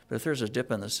it. But if there's a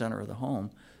dip in the center of the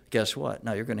home, guess what?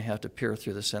 Now you're going to have to peer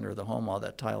through the center of the home. All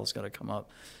that tile's got to come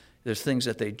up. There's things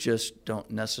that they just don't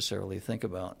necessarily think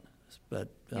about. But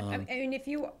I mean, if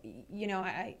you know,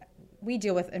 we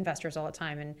deal with investors all the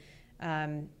time,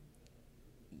 and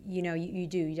you know, you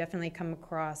definitely come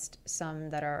across some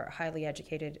that are highly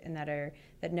educated and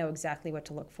that know exactly what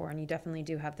to look for, and you definitely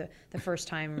do have the first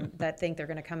time that think they're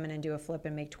going to come in and do a flip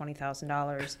and make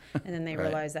 $20,000, and then they Right.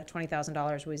 realize that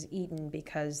 $20,000 was eaten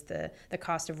because the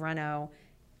cost of reno,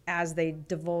 as they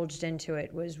divulged into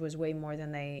it, was way more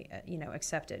than they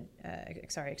expected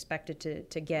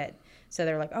to get. So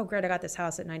they're like, oh great, I got this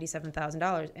house at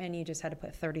 $97,000, and you just had to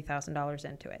put $30,000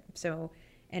 into it. So,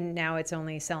 and now it's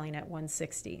only selling at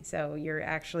 $160,000. So you're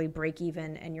actually break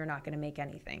even, and you're not going to make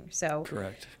anything. So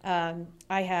correct.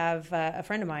 I have a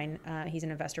friend of mine. He's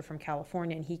an investor from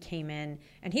California, and he came in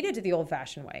and he did it the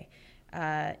old-fashioned way.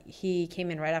 He came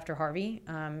in right after Harvey.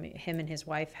 Him and his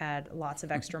wife had lots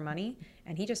of extra money,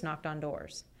 and he just knocked on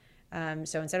doors.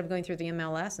 So instead of going through the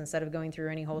MLS, instead of going through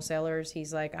any wholesalers,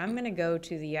 he's like, I'm going to go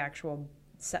to the actual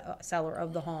seller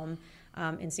of the home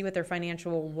and see what their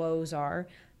financial woes are,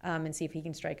 and see if he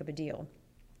can strike up a deal.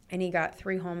 And he got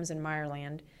 3 homes in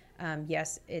Meyerland.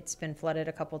 Yes, it's been flooded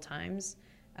a couple times,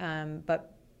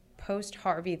 but post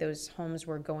Harvey, those homes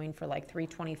were going for like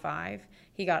 $325,000.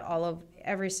 He got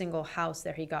every single house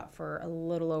there. He got for a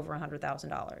little over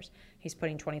 $100,000. He's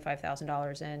putting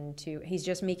 $25,000 into. He's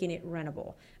just making it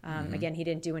rentable. Again, he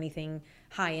didn't do anything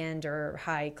high end or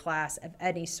high class of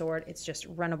any sort. It's just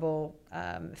rentable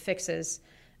fixes,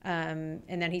 and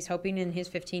then he's hoping in his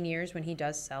 15 years when he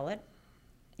does sell it,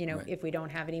 Right. if we don't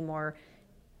have any more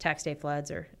tax day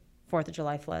floods or 4th of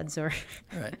July floods or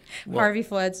Right. Harvey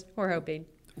floods, we're hoping.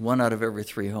 1 out of every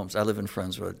 3 homes. I live in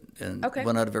Friendswood, and Okay.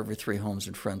 1 out of every 3 homes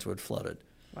in Friendswood flooded.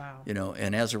 Wow.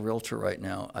 And as a realtor right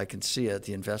now, I can see it.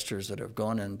 The investors that have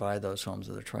gone in and buy those homes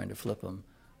that are trying to flip them,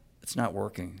 it's not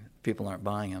working. People aren't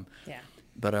buying them. Yeah.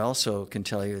 But I also can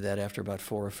tell you that after about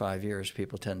 4 or 5 years,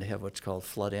 people tend to have what's called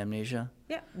flood amnesia.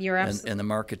 Yeah, you're absolutely. And the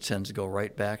market tends to go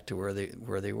right back to where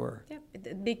they were. Yeah,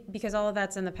 because all of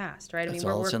that's in the past, right? That's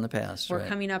all that's in the past, We're right.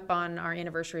 coming up on our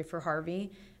anniversary for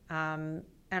Harvey.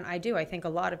 And I think a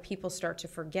lot of people start to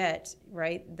forget,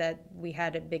 right, that we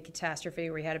had a big catastrophe,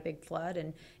 we had a big flood,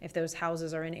 and if those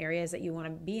houses are in areas that you want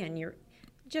to be in,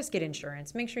 just get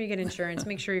insurance. Make sure you get insurance.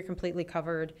 Make sure you're completely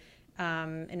covered.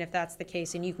 And if that's the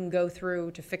case, and you can go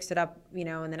through to fix it up,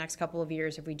 in the next couple of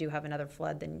years, if we do have another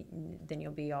flood, then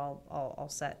you'll be all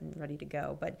set and ready to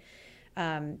go. But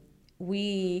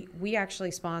we actually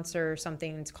sponsor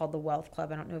something that's called the Wealth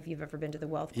Club. I don't know if you've ever been to the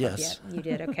Wealth Club Yes. yet. You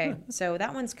did, okay. So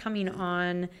that one's coming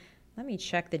on. Let me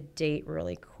check the date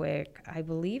really quick. I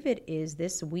believe it is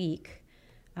this week.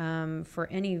 For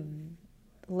any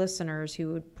listeners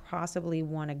who would possibly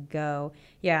want to go,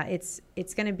 yeah, it's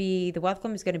going to be, the Wealth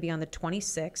Club is going to be on the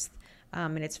 26th,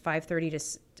 and it's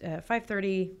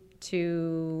 5:30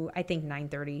 to I think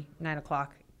 9:30, 9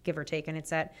 o'clock, give or take, and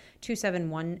it's at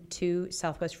 2712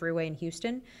 Southwest Freeway in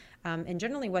Houston. And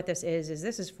generally what this is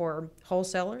this is for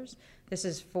wholesalers. This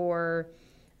is for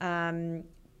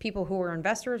people who are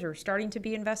investors or starting to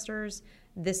be investors.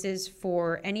 This is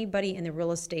for anybody in the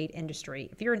real estate industry.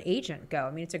 If you're an agent, go.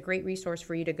 I mean, it's a great resource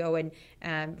for you to go and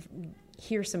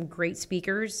hear some great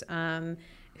speakers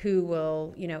who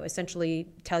will, essentially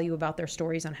tell you about their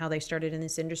stories on how they started in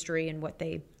this industry and what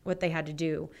they had to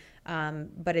do.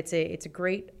 But it's a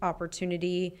great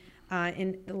opportunity.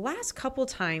 And the last couple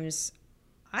times,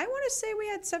 I want to say we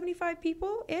had 75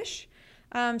 people-ish.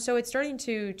 So it's starting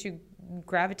to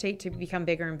gravitate to become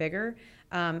bigger and bigger.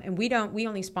 And we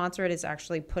only sponsor it. It's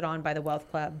actually put on by the Wealth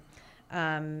Club.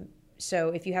 So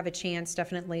if you have a chance,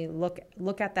 definitely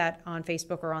look at that on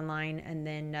Facebook or online, and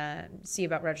then see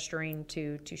about registering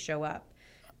to show up.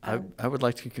 I would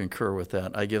like to concur with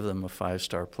that. I give them a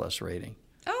 5-star plus rating.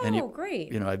 Oh,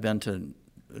 great. I've been to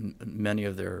many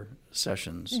of their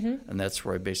sessions, Mm-hmm. and that's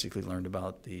where I basically learned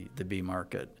about the B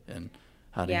market and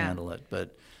how to handle it.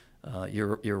 But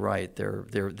you're right.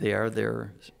 They are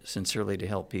there sincerely to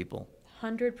help people.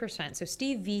 100%. So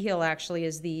Steve Vigil actually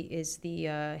is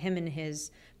the him and his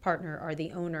partner are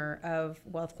the owner of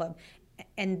Wealth Club,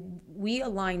 and we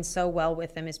align so well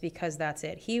with him is because that's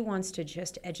it. He wants to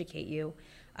just educate you.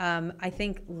 I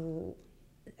think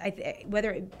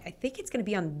it's going to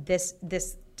be on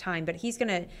this time, but he's going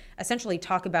to essentially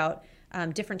talk about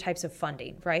different types of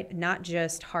funding, right? Not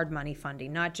just hard money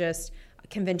funding, not just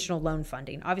conventional loan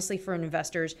funding. Obviously, for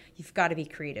investors, you've got to be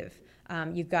creative.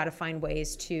 You've got to find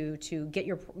ways to get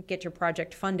your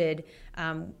project funded.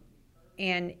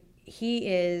 And he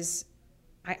is,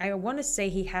 I want to say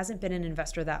he hasn't been an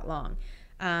investor that long.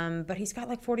 But he's got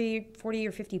like 40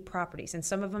 or 50 properties. And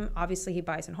some of them, obviously, he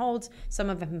buys and holds. Some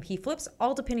of them he flips,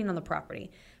 all depending on the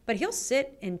property. But he'll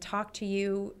sit and talk to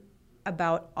you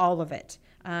about all of it.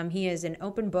 He is an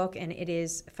open book, and it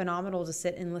is phenomenal to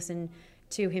sit and listen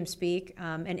to him speak.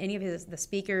 And any of the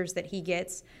speakers that he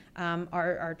gets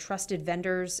are trusted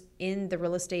vendors in the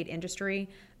real estate industry.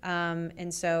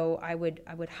 And so I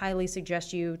would highly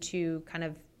suggest you to kind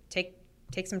of take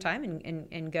some time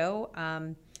and go.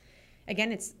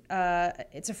 Again, it's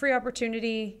a free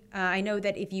opportunity. I know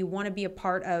that if you want to be a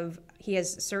part of, he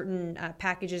has certain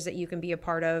packages that you can be a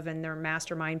part of, and they're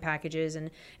mastermind packages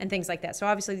and things like that. So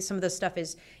obviously some of this stuff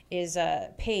is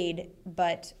paid,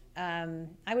 but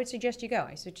I would suggest you go.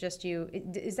 I suggest you.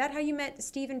 Is that how you met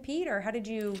Steve and Pete, or how did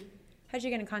you get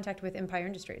in contact with Empire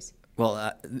Industries?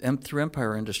 Well, through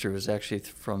Empire Industry was actually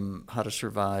from How to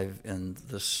Survive in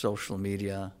the social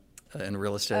media and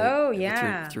real estate. Oh,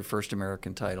 yeah. Through First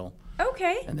American Title.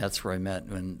 Okay. And that's where I met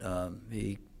when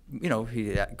he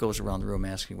goes around the room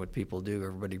asking what people do.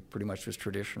 Everybody pretty much was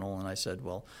traditional, and I said,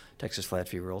 well, Texas Flat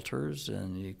Fee Realtors,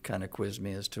 and he kind of quizzed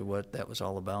me as to what that was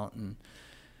all about, and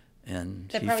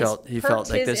he felt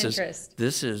like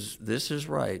this is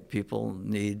right. People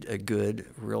need a good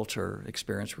realtor,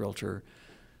 experienced realtor,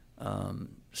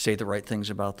 say the right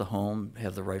things about the home,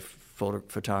 have the right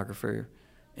photographer,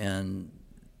 and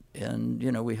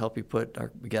we help you put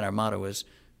our motto is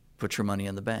put your money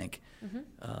in the bank.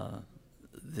 Mm-hmm.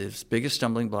 The biggest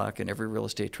stumbling block in every real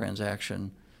estate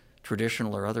transaction,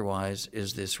 traditional or otherwise,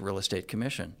 is this real estate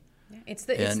commission. Yeah. It's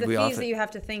the fees that you have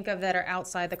to think of that are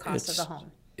outside the cost of the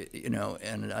home.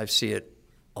 And I see it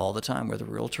all the time where the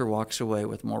realtor walks away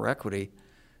with more equity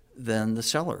than the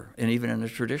seller, and even in a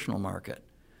traditional market.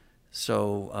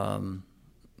 So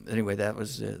anyway, that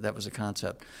was a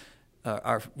concept.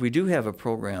 We do have a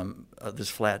program, this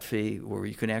flat fee, where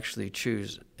you can actually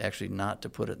choose not to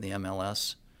put it in the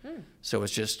MLS. So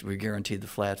it's just we guaranteed the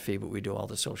flat fee, but we do all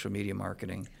the social media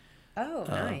marketing. Oh,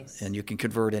 nice. And you can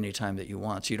convert any time that you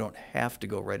want, so you don't have to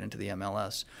go right into the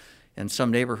MLS. In some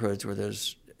neighborhoods where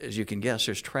there's, as you can guess,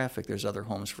 there's traffic, there's other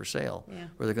homes for sale,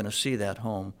 where they're going to see that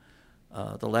home.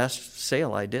 The last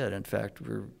sale I did, in fact,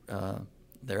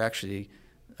 they're actually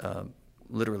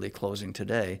literally closing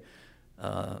today.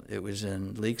 It was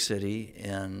in League City,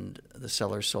 and the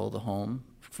seller sold the home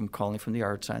from calling from the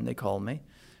yard sign. They called me,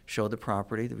 showed the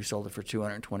property. We sold it for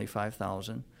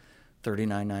 $225,000,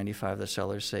 $39.95. The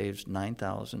seller saves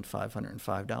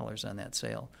 $9,505 on that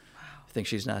sale. Wow! You think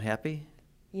she's not happy?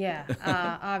 Yeah,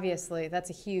 obviously that's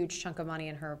a huge chunk of money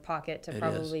in her pocket to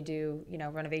probably do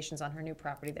renovations on her new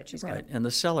property that she's right. And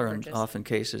the seller, in often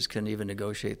cases, can even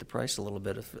negotiate the price a little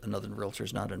bit if another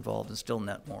realtor's not involved and still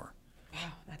net more.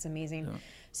 Wow, that's amazing. Yeah.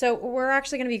 So we're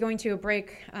actually going to be going to a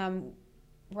break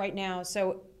right now.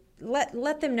 So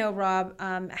let them know, Rob,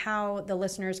 how the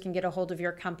listeners can get a hold of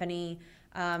your company.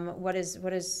 What is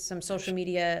some social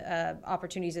media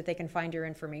opportunities that they can find your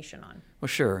information on? Well,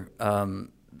 sure.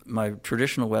 My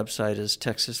traditional website is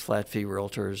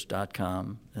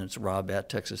TexasFlatFeeRealtors.com, and it's Rob at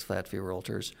Texas Flat Fee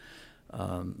Realtors.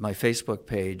 My Facebook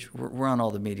page, we're on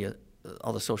all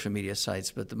the social media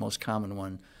sites, but the most common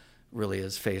one really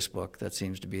is Facebook. That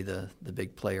seems to be the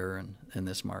big player in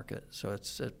this market. So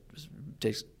it's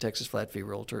Texas Flat Fee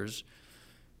Realtors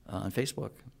on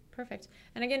Facebook. Perfect.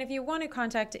 And again, if you want to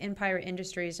contact Empire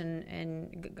Industries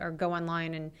or go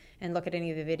online and look at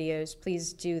any of the videos,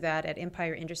 please do that at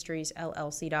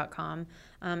EmpireIndustriesLLC.com.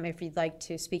 If you'd like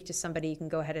to speak to somebody, you can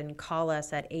go ahead and call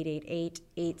us at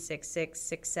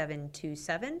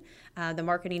 888-866-6727. The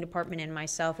marketing department and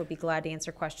myself would be glad to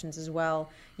answer questions as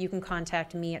well. You can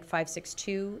contact me at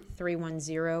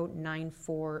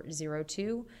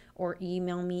 562-310-9402 or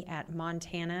email me at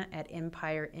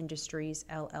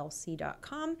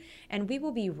montana@EmpireIndustriesLLC.com. And we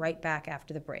will be right back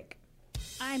after the break.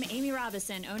 I'm Amy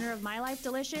Robison, owner of My Life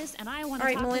Delicious, and I want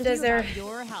to talk Melinda, with you about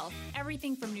your health.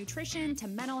 Everything from nutrition to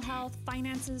mental health,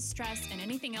 finances, stress, and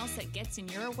anything else that gets in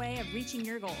your way of reaching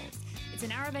your goals. It's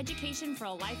an hour of education for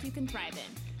a life you can thrive in.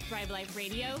 Thrive Life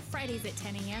Radio, Fridays at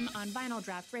 10 a.m. on Vinyl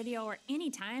Draft Radio or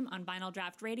anytime on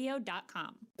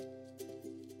vinyldraftradio.com.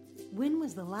 When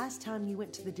was the last time you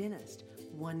went to the dentist?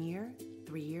 1 year?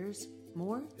 3 years?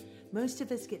 More? Most of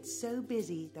us get so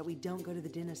busy that we don't go to the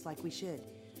dentist like we should.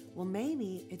 Well,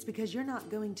 maybe it's because you're not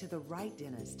going to the right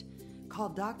dentist. Call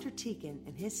Dr. Teakin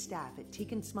and his staff at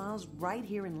Teakin Smiles right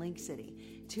here in Link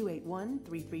City,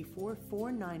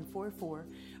 281-334-4944, or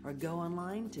go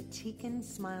online to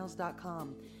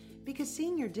teakinsmiles.com, because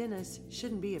seeing your dentist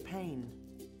shouldn't be a pain.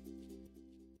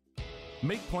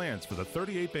 Make plans for the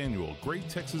 38th Annual Great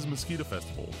Texas Mosquito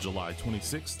Festival, July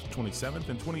 26th, 27th,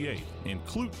 and 28th in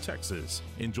Clute, Texas.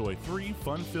 Enjoy 3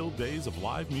 fun-filled days of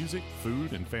live music,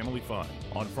 food, and family fun.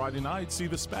 On Friday night, see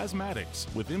the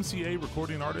Spasmatics with MCA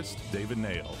recording artist David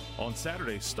Nail. On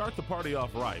Saturday, start the party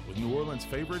off right with New Orleans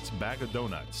favorites Bag of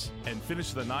Donuts. And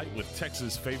finish the night with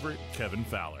Texas favorite Kevin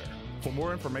Fowler. For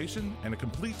more information and a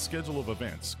complete schedule of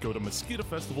events, go to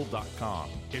mosquitofestival.com.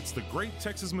 It's the Great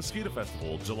Texas Mosquito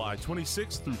Festival, July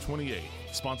 26th through 28th,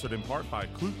 sponsored in part by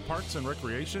Clute Parks and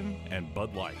Recreation and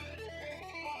Bud Light.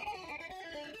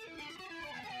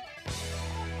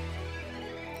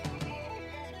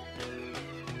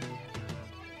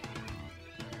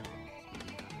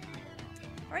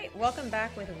 All right, welcome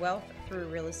back with Wealth Through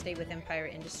Real Estate with Empire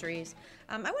Industries.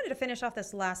 I wanted to finish off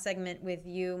this last segment with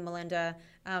you, Melinda.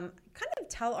 Kind of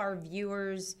tell our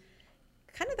viewers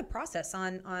kind of the process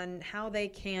on how they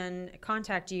can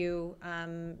contact you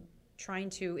trying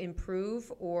to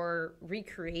improve or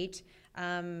recreate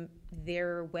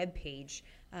their web page.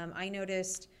 I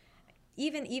noticed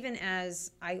even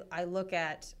as I look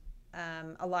at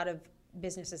a lot of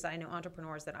businesses I know,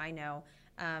 entrepreneurs that I know,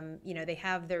 they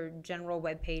have their general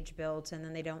web page built and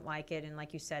then they don't like it. And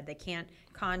like you said, they can't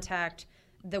contact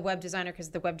the web designer because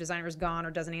the web designer is gone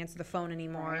or doesn't answer the phone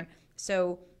anymore. Right.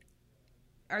 So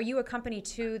are you a company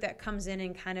too that comes in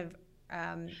and kind of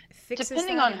fixes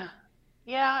Depending that? on,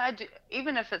 I do,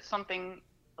 even if it's something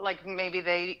like maybe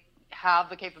they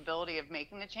have the capability of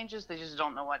making the changes, they just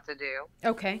don't know what to do.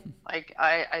 Okay. Like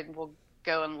I will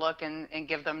go and look and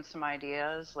give them some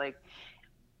ideas. Like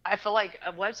I feel like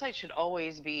a website should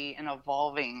always be an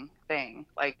evolving thing.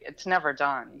 Like it's never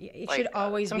done. It like, should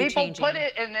always be changing. Some people put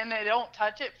it and then they don't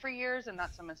touch it for years, and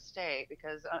that's a mistake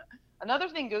because another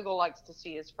thing Google likes to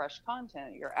see is fresh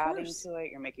content. You're adding to it,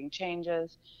 you're making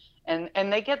changes, and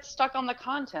they get stuck on the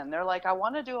content. They're like, I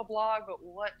want to do a blog, but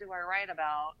what do I write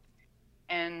about?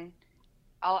 And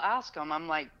I'll ask them, I'm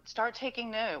like, start taking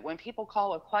note. When people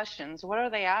call with questions, what are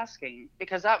they asking?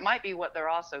 Because that might be what they're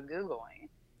also Googling.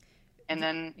 And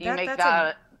then you make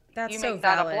that a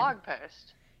blog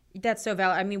post. That's so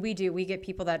valid. I mean, we get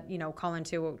people that, call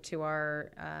into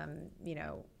our,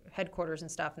 headquarters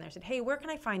and stuff. And they said, hey, where can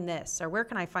I find this? Or where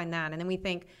can I find that? And then we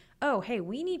think, oh, hey,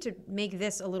 we need to make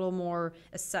this a little more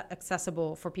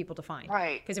accessible for people to find.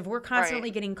 Right. Because if we're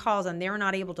constantly getting calls and they're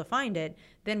not able to find it,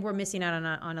 then we're missing out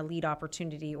on a lead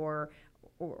opportunity or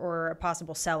a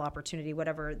possible sell opportunity,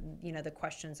 whatever, the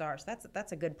questions are. So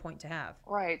that's a good point to have.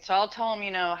 Right. So I'll tell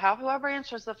them, have whoever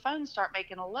answers the phone start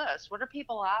making a list. What are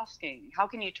people asking? How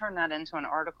can you turn that into an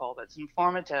article that's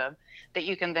informative that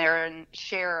you can then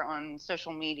share on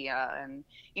social media? And,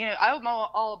 I'm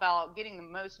all about getting the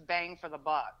most bang for the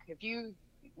buck. If you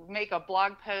make a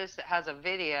blog post that has a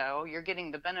video, you're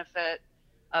getting the benefit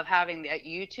of having that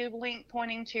YouTube link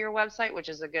pointing to your website, which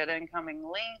is a good incoming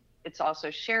link. It's also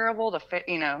shareable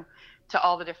to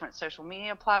all the different social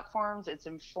media platforms. It's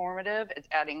informative. It's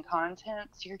adding content.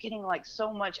 So you're getting like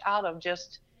so much out of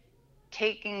just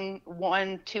taking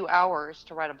 1-2 hours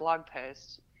to write a blog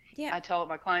post. Yeah. I tell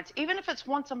my clients, even if it's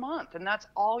once a month and that's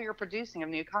all you're producing of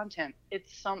new content,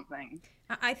 it's something.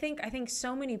 I think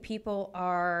so many people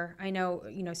are, I know,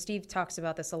 Steve talks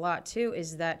about this a lot too,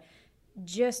 is that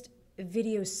just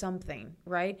video something,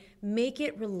 right? Make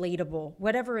it relatable,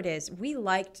 whatever it is. We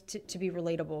like to be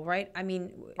relatable, right? I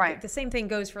mean, the same thing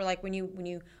goes for like when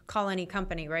you call any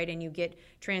company, right? And you get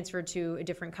transferred to a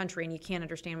different country and you can't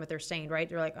understand what they're saying, right?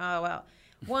 They're like, oh, well,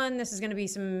 one, this is going to be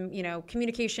some,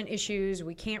 communication issues.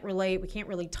 We can't relate. We can't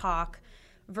really talk.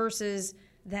 Versus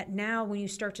that now when you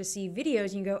start to see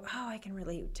videos, you go, oh, I can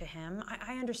relate to him.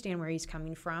 I understand where he's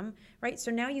coming from, right?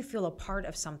 So now you feel a part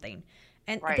of something.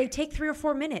 And they take 3 or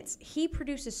 4 minutes. He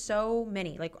produces so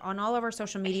many, like on all of our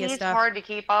social media stuff. He's hard to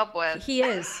keep up with. He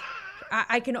is.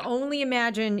 I can only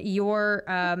imagine your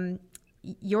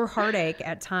heartache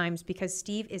at times because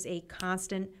Steve is a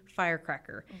constant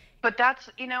firecracker. But that's,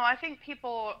 I think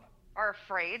people are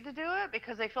afraid to do it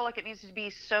because they feel like it needs to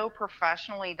be so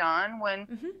professionally done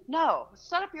when, no,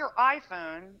 set up your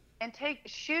iPhone and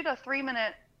shoot a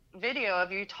 3-minute video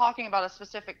of you talking about a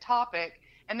specific topic.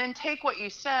 And then take what you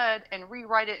said and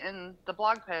rewrite it in the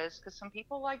blog post because some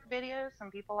people like videos,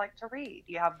 some people like to read.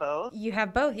 You have both. You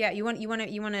have both, yeah. You want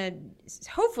to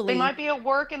hopefully. They might be at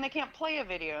work and they can't play a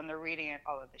video and they're reading it.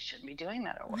 Although they shouldn't be doing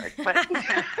that at work, but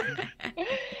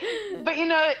but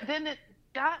then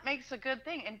that makes a good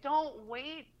thing. And don't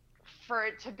wait for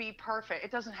it to be perfect.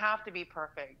 It doesn't have to be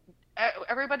perfect.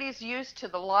 Everybody's used to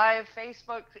the live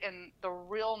Facebook and the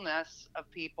realness of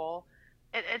people.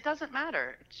 It doesn't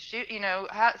matter. Shoot, you know,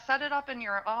 set it up in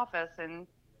your office and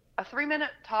a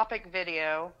 3-minute topic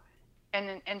video,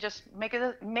 and just make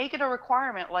it a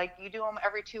requirement, like you do them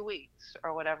every 2 weeks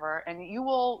or whatever, and you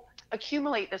will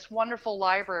accumulate this wonderful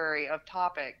library of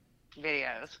topic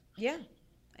videos. Yeah,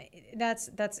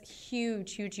 that's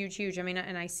huge. I mean,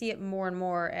 and I see it more and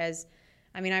more as,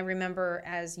 I mean, I remember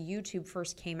as YouTube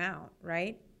first came out,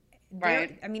 right?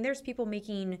 Right. I mean, there's people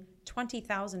making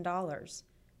 $20,000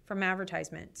 from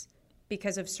advertisements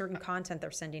because of certain content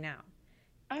they're sending out.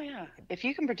 Oh yeah, if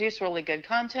you can produce really good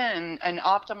content and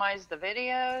optimize the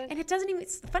videos. And it doesn't even,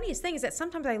 it's the funniest thing is that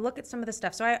sometimes I look at some of the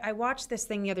stuff. So I watched this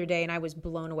thing the other day and I was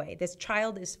blown away. This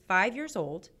child is 5 years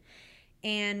old,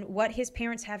 and what his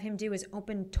parents have him do is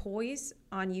open toys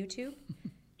on YouTube.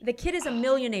 The kid is a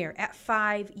millionaire at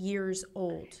 5 years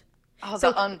old. Oh,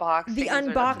 so the unboxing. The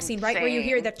unboxing, right? Where you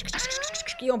hear that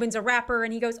he opens a wrapper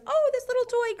and he goes, oh, this little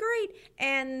toy, great.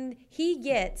 And he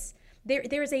gets,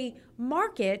 there's a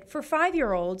market for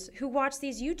 5-year-olds who watch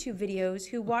these YouTube videos,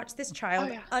 who watch this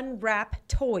child unwrap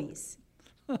toys.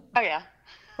 Oh, yeah.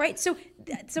 Right? So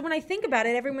when I think about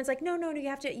it, everyone's like, no, you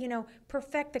have to, you know,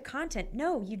 perfect the content.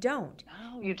 No, you don't.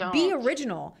 No, you don't. Be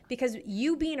original, because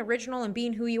you being original and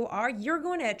being who you are, you're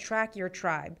going to attract your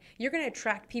tribe. You're going to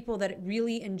attract people that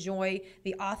really enjoy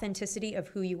the authenticity of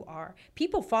who you are.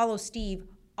 People follow Steve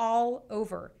all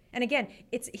over. And again,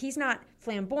 he's not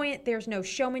flamboyant. There's no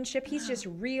showmanship. He's just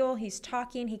real. He's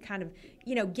talking. He kind of,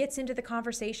 you know, gets into the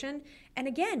conversation. And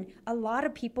again, a lot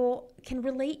of people can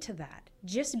relate to that.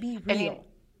 Just be real.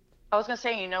 I was going to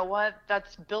say, you know what?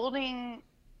 That's building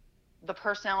the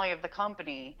personality of the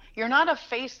company. You're not a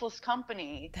faceless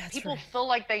company. People feel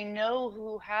like they know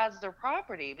who has their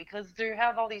property because they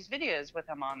have all these videos with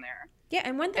him on there. Yeah,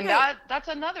 and one thing that's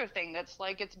another thing that's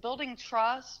like, it's building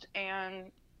trust,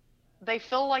 and they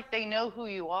feel like they know who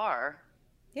you are.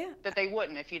 Yeah. That they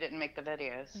wouldn't if you didn't make the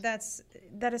videos.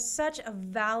 That is such a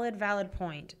valid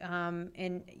point.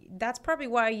 And that's probably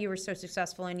why you were so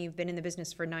successful, and you've been in the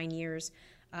business for 9 years.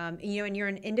 You know, and you're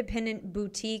an independent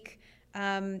boutique,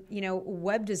 you know,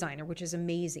 web designer, which is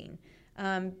amazing.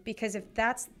 Because if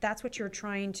that's what you're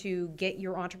trying to get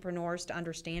your entrepreneurs to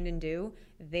understand and do,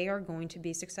 they are going to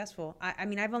be successful. I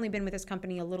mean, I've only been with this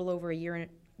company a little over a year and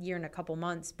a couple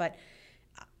months, but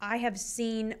I have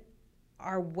seen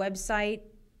our website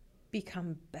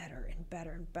become better and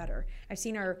better and better. I've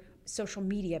seen our social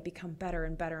media become better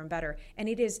and better and better. And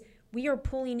we are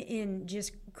pulling in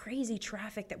just crazy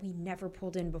traffic that we never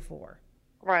pulled in before.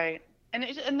 Right.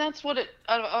 And that's what it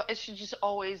should just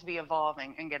always be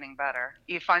evolving and getting better.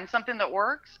 You find something that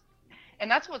works, and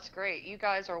that's what's great. You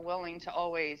guys are willing to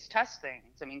always test things.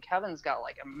 I mean, Kevin's got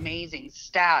like amazing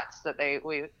stats that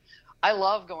I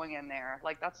love going in there.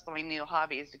 Like, that's my new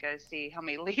hobby, is to go see how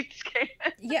many leads came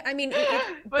in. Yeah, I mean,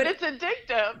 but it's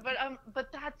addictive.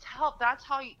 But that's how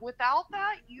without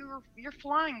that, you're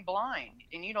flying blind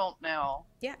and you don't know.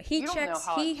 Yeah, he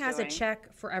has a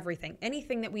check for everything.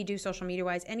 Anything that we do social media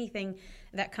wise, anything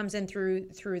that comes in through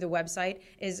the website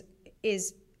is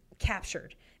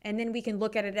captured. And then we can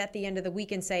look at it at the end of the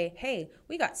week and say, hey,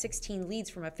 we got 16 leads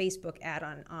from a Facebook ad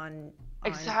on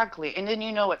Exactly. And then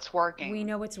you know it's working. We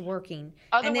know it's working.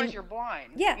 Otherwise, you're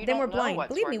blind. Yeah, then we're blind.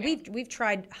 Believe me, we've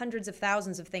tried hundreds of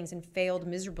thousands of things and failed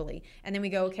miserably. And then we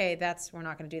go, okay, we're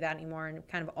not going to do that anymore, and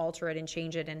kind of alter it and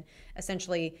change it. And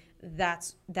essentially,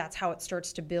 that's how it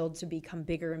starts to build to become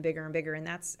bigger and bigger and bigger. And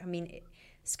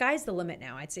sky's the limit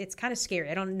now. It's kind of scary.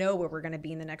 I don't know where we're going to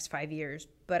be in the next 5 years,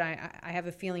 but I have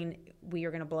a feeling we are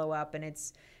going to blow up, and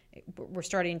we're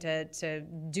starting to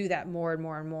do that more and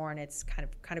more and more, and it's kind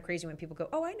of crazy when people go,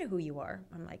 oh, I know who you are.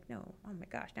 I'm like, no, oh my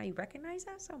gosh, now you recognize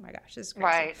us? Oh my gosh, this is crazy.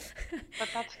 Right. But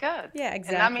that's good. Yeah,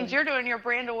 exactly. And that means you're doing your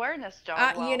brand awareness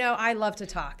job well. You know, I love to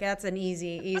talk. That's an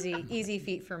easy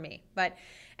feat for me. But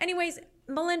anyways,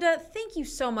 Melinda, thank you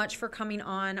so much for coming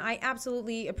on. I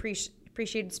absolutely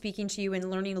appreciated speaking to you and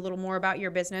learning a little more about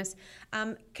your business.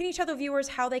 Can you tell the viewers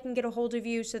how they can get a hold of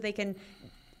you so they can,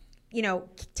 you know,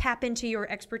 tap into your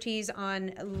expertise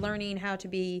on learning how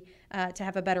to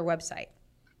have a better website?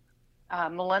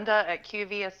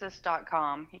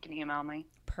 Melinda@qvassist.com. You can email me.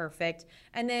 Perfect.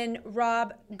 And then,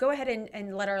 Rob, go ahead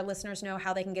and let our listeners know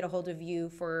how they can get a hold of you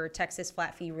for Texas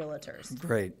Flat Fee Realtors.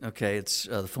 Great. Okay. It's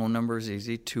the phone number is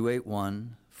easy,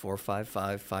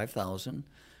 281-455-5000.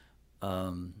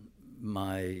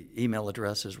 My email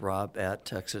address is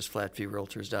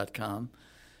rob@texasflatfeerealtors.com.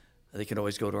 They can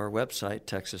always go to our website,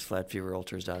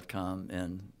 texasflatfeerealtors.com,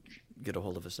 and get a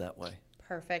hold of us that way.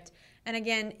 Perfect. And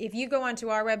again, if you go onto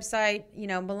our website, you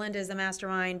know, Melinda is the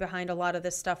mastermind behind a lot of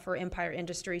this stuff for Empire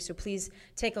Industries. So please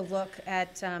take a look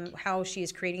at how she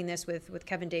is creating this with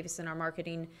Kevin Davison, our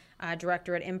marketing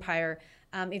director at Empire.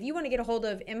 If you want to get a hold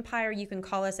of Empire, you can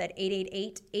call us at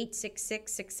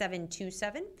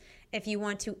 888-866-6727. If you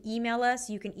want to email us,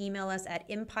 you can email us at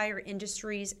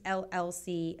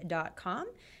empireindustriesllc.com.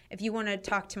 If you want to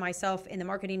talk to myself in the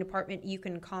marketing department, you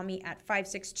can call me at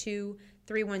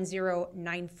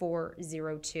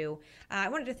 562-310-9402. I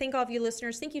wanted to thank all of you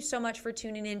listeners. Thank you so much for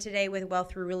tuning in today with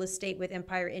Wealth Through Real Estate with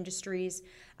Empire Industries.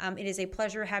 It is a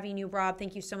pleasure having you, Rob.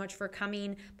 Thank you so much for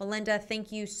coming. Melinda,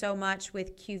 thank you so much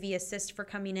with QV Assist for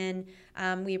coming in.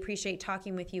 We appreciate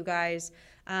talking with you guys.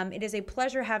 It is a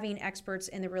pleasure having experts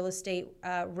in the real estate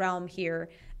realm here.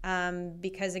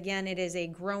 Because again, it is a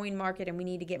growing market and we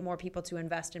need to get more people to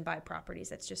invest and buy properties.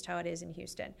 That's just how it is in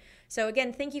Houston. So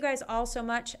again, thank you guys all so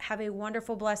much. Have a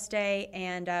wonderful, blessed day,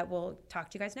 and we'll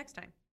talk to you guys next time.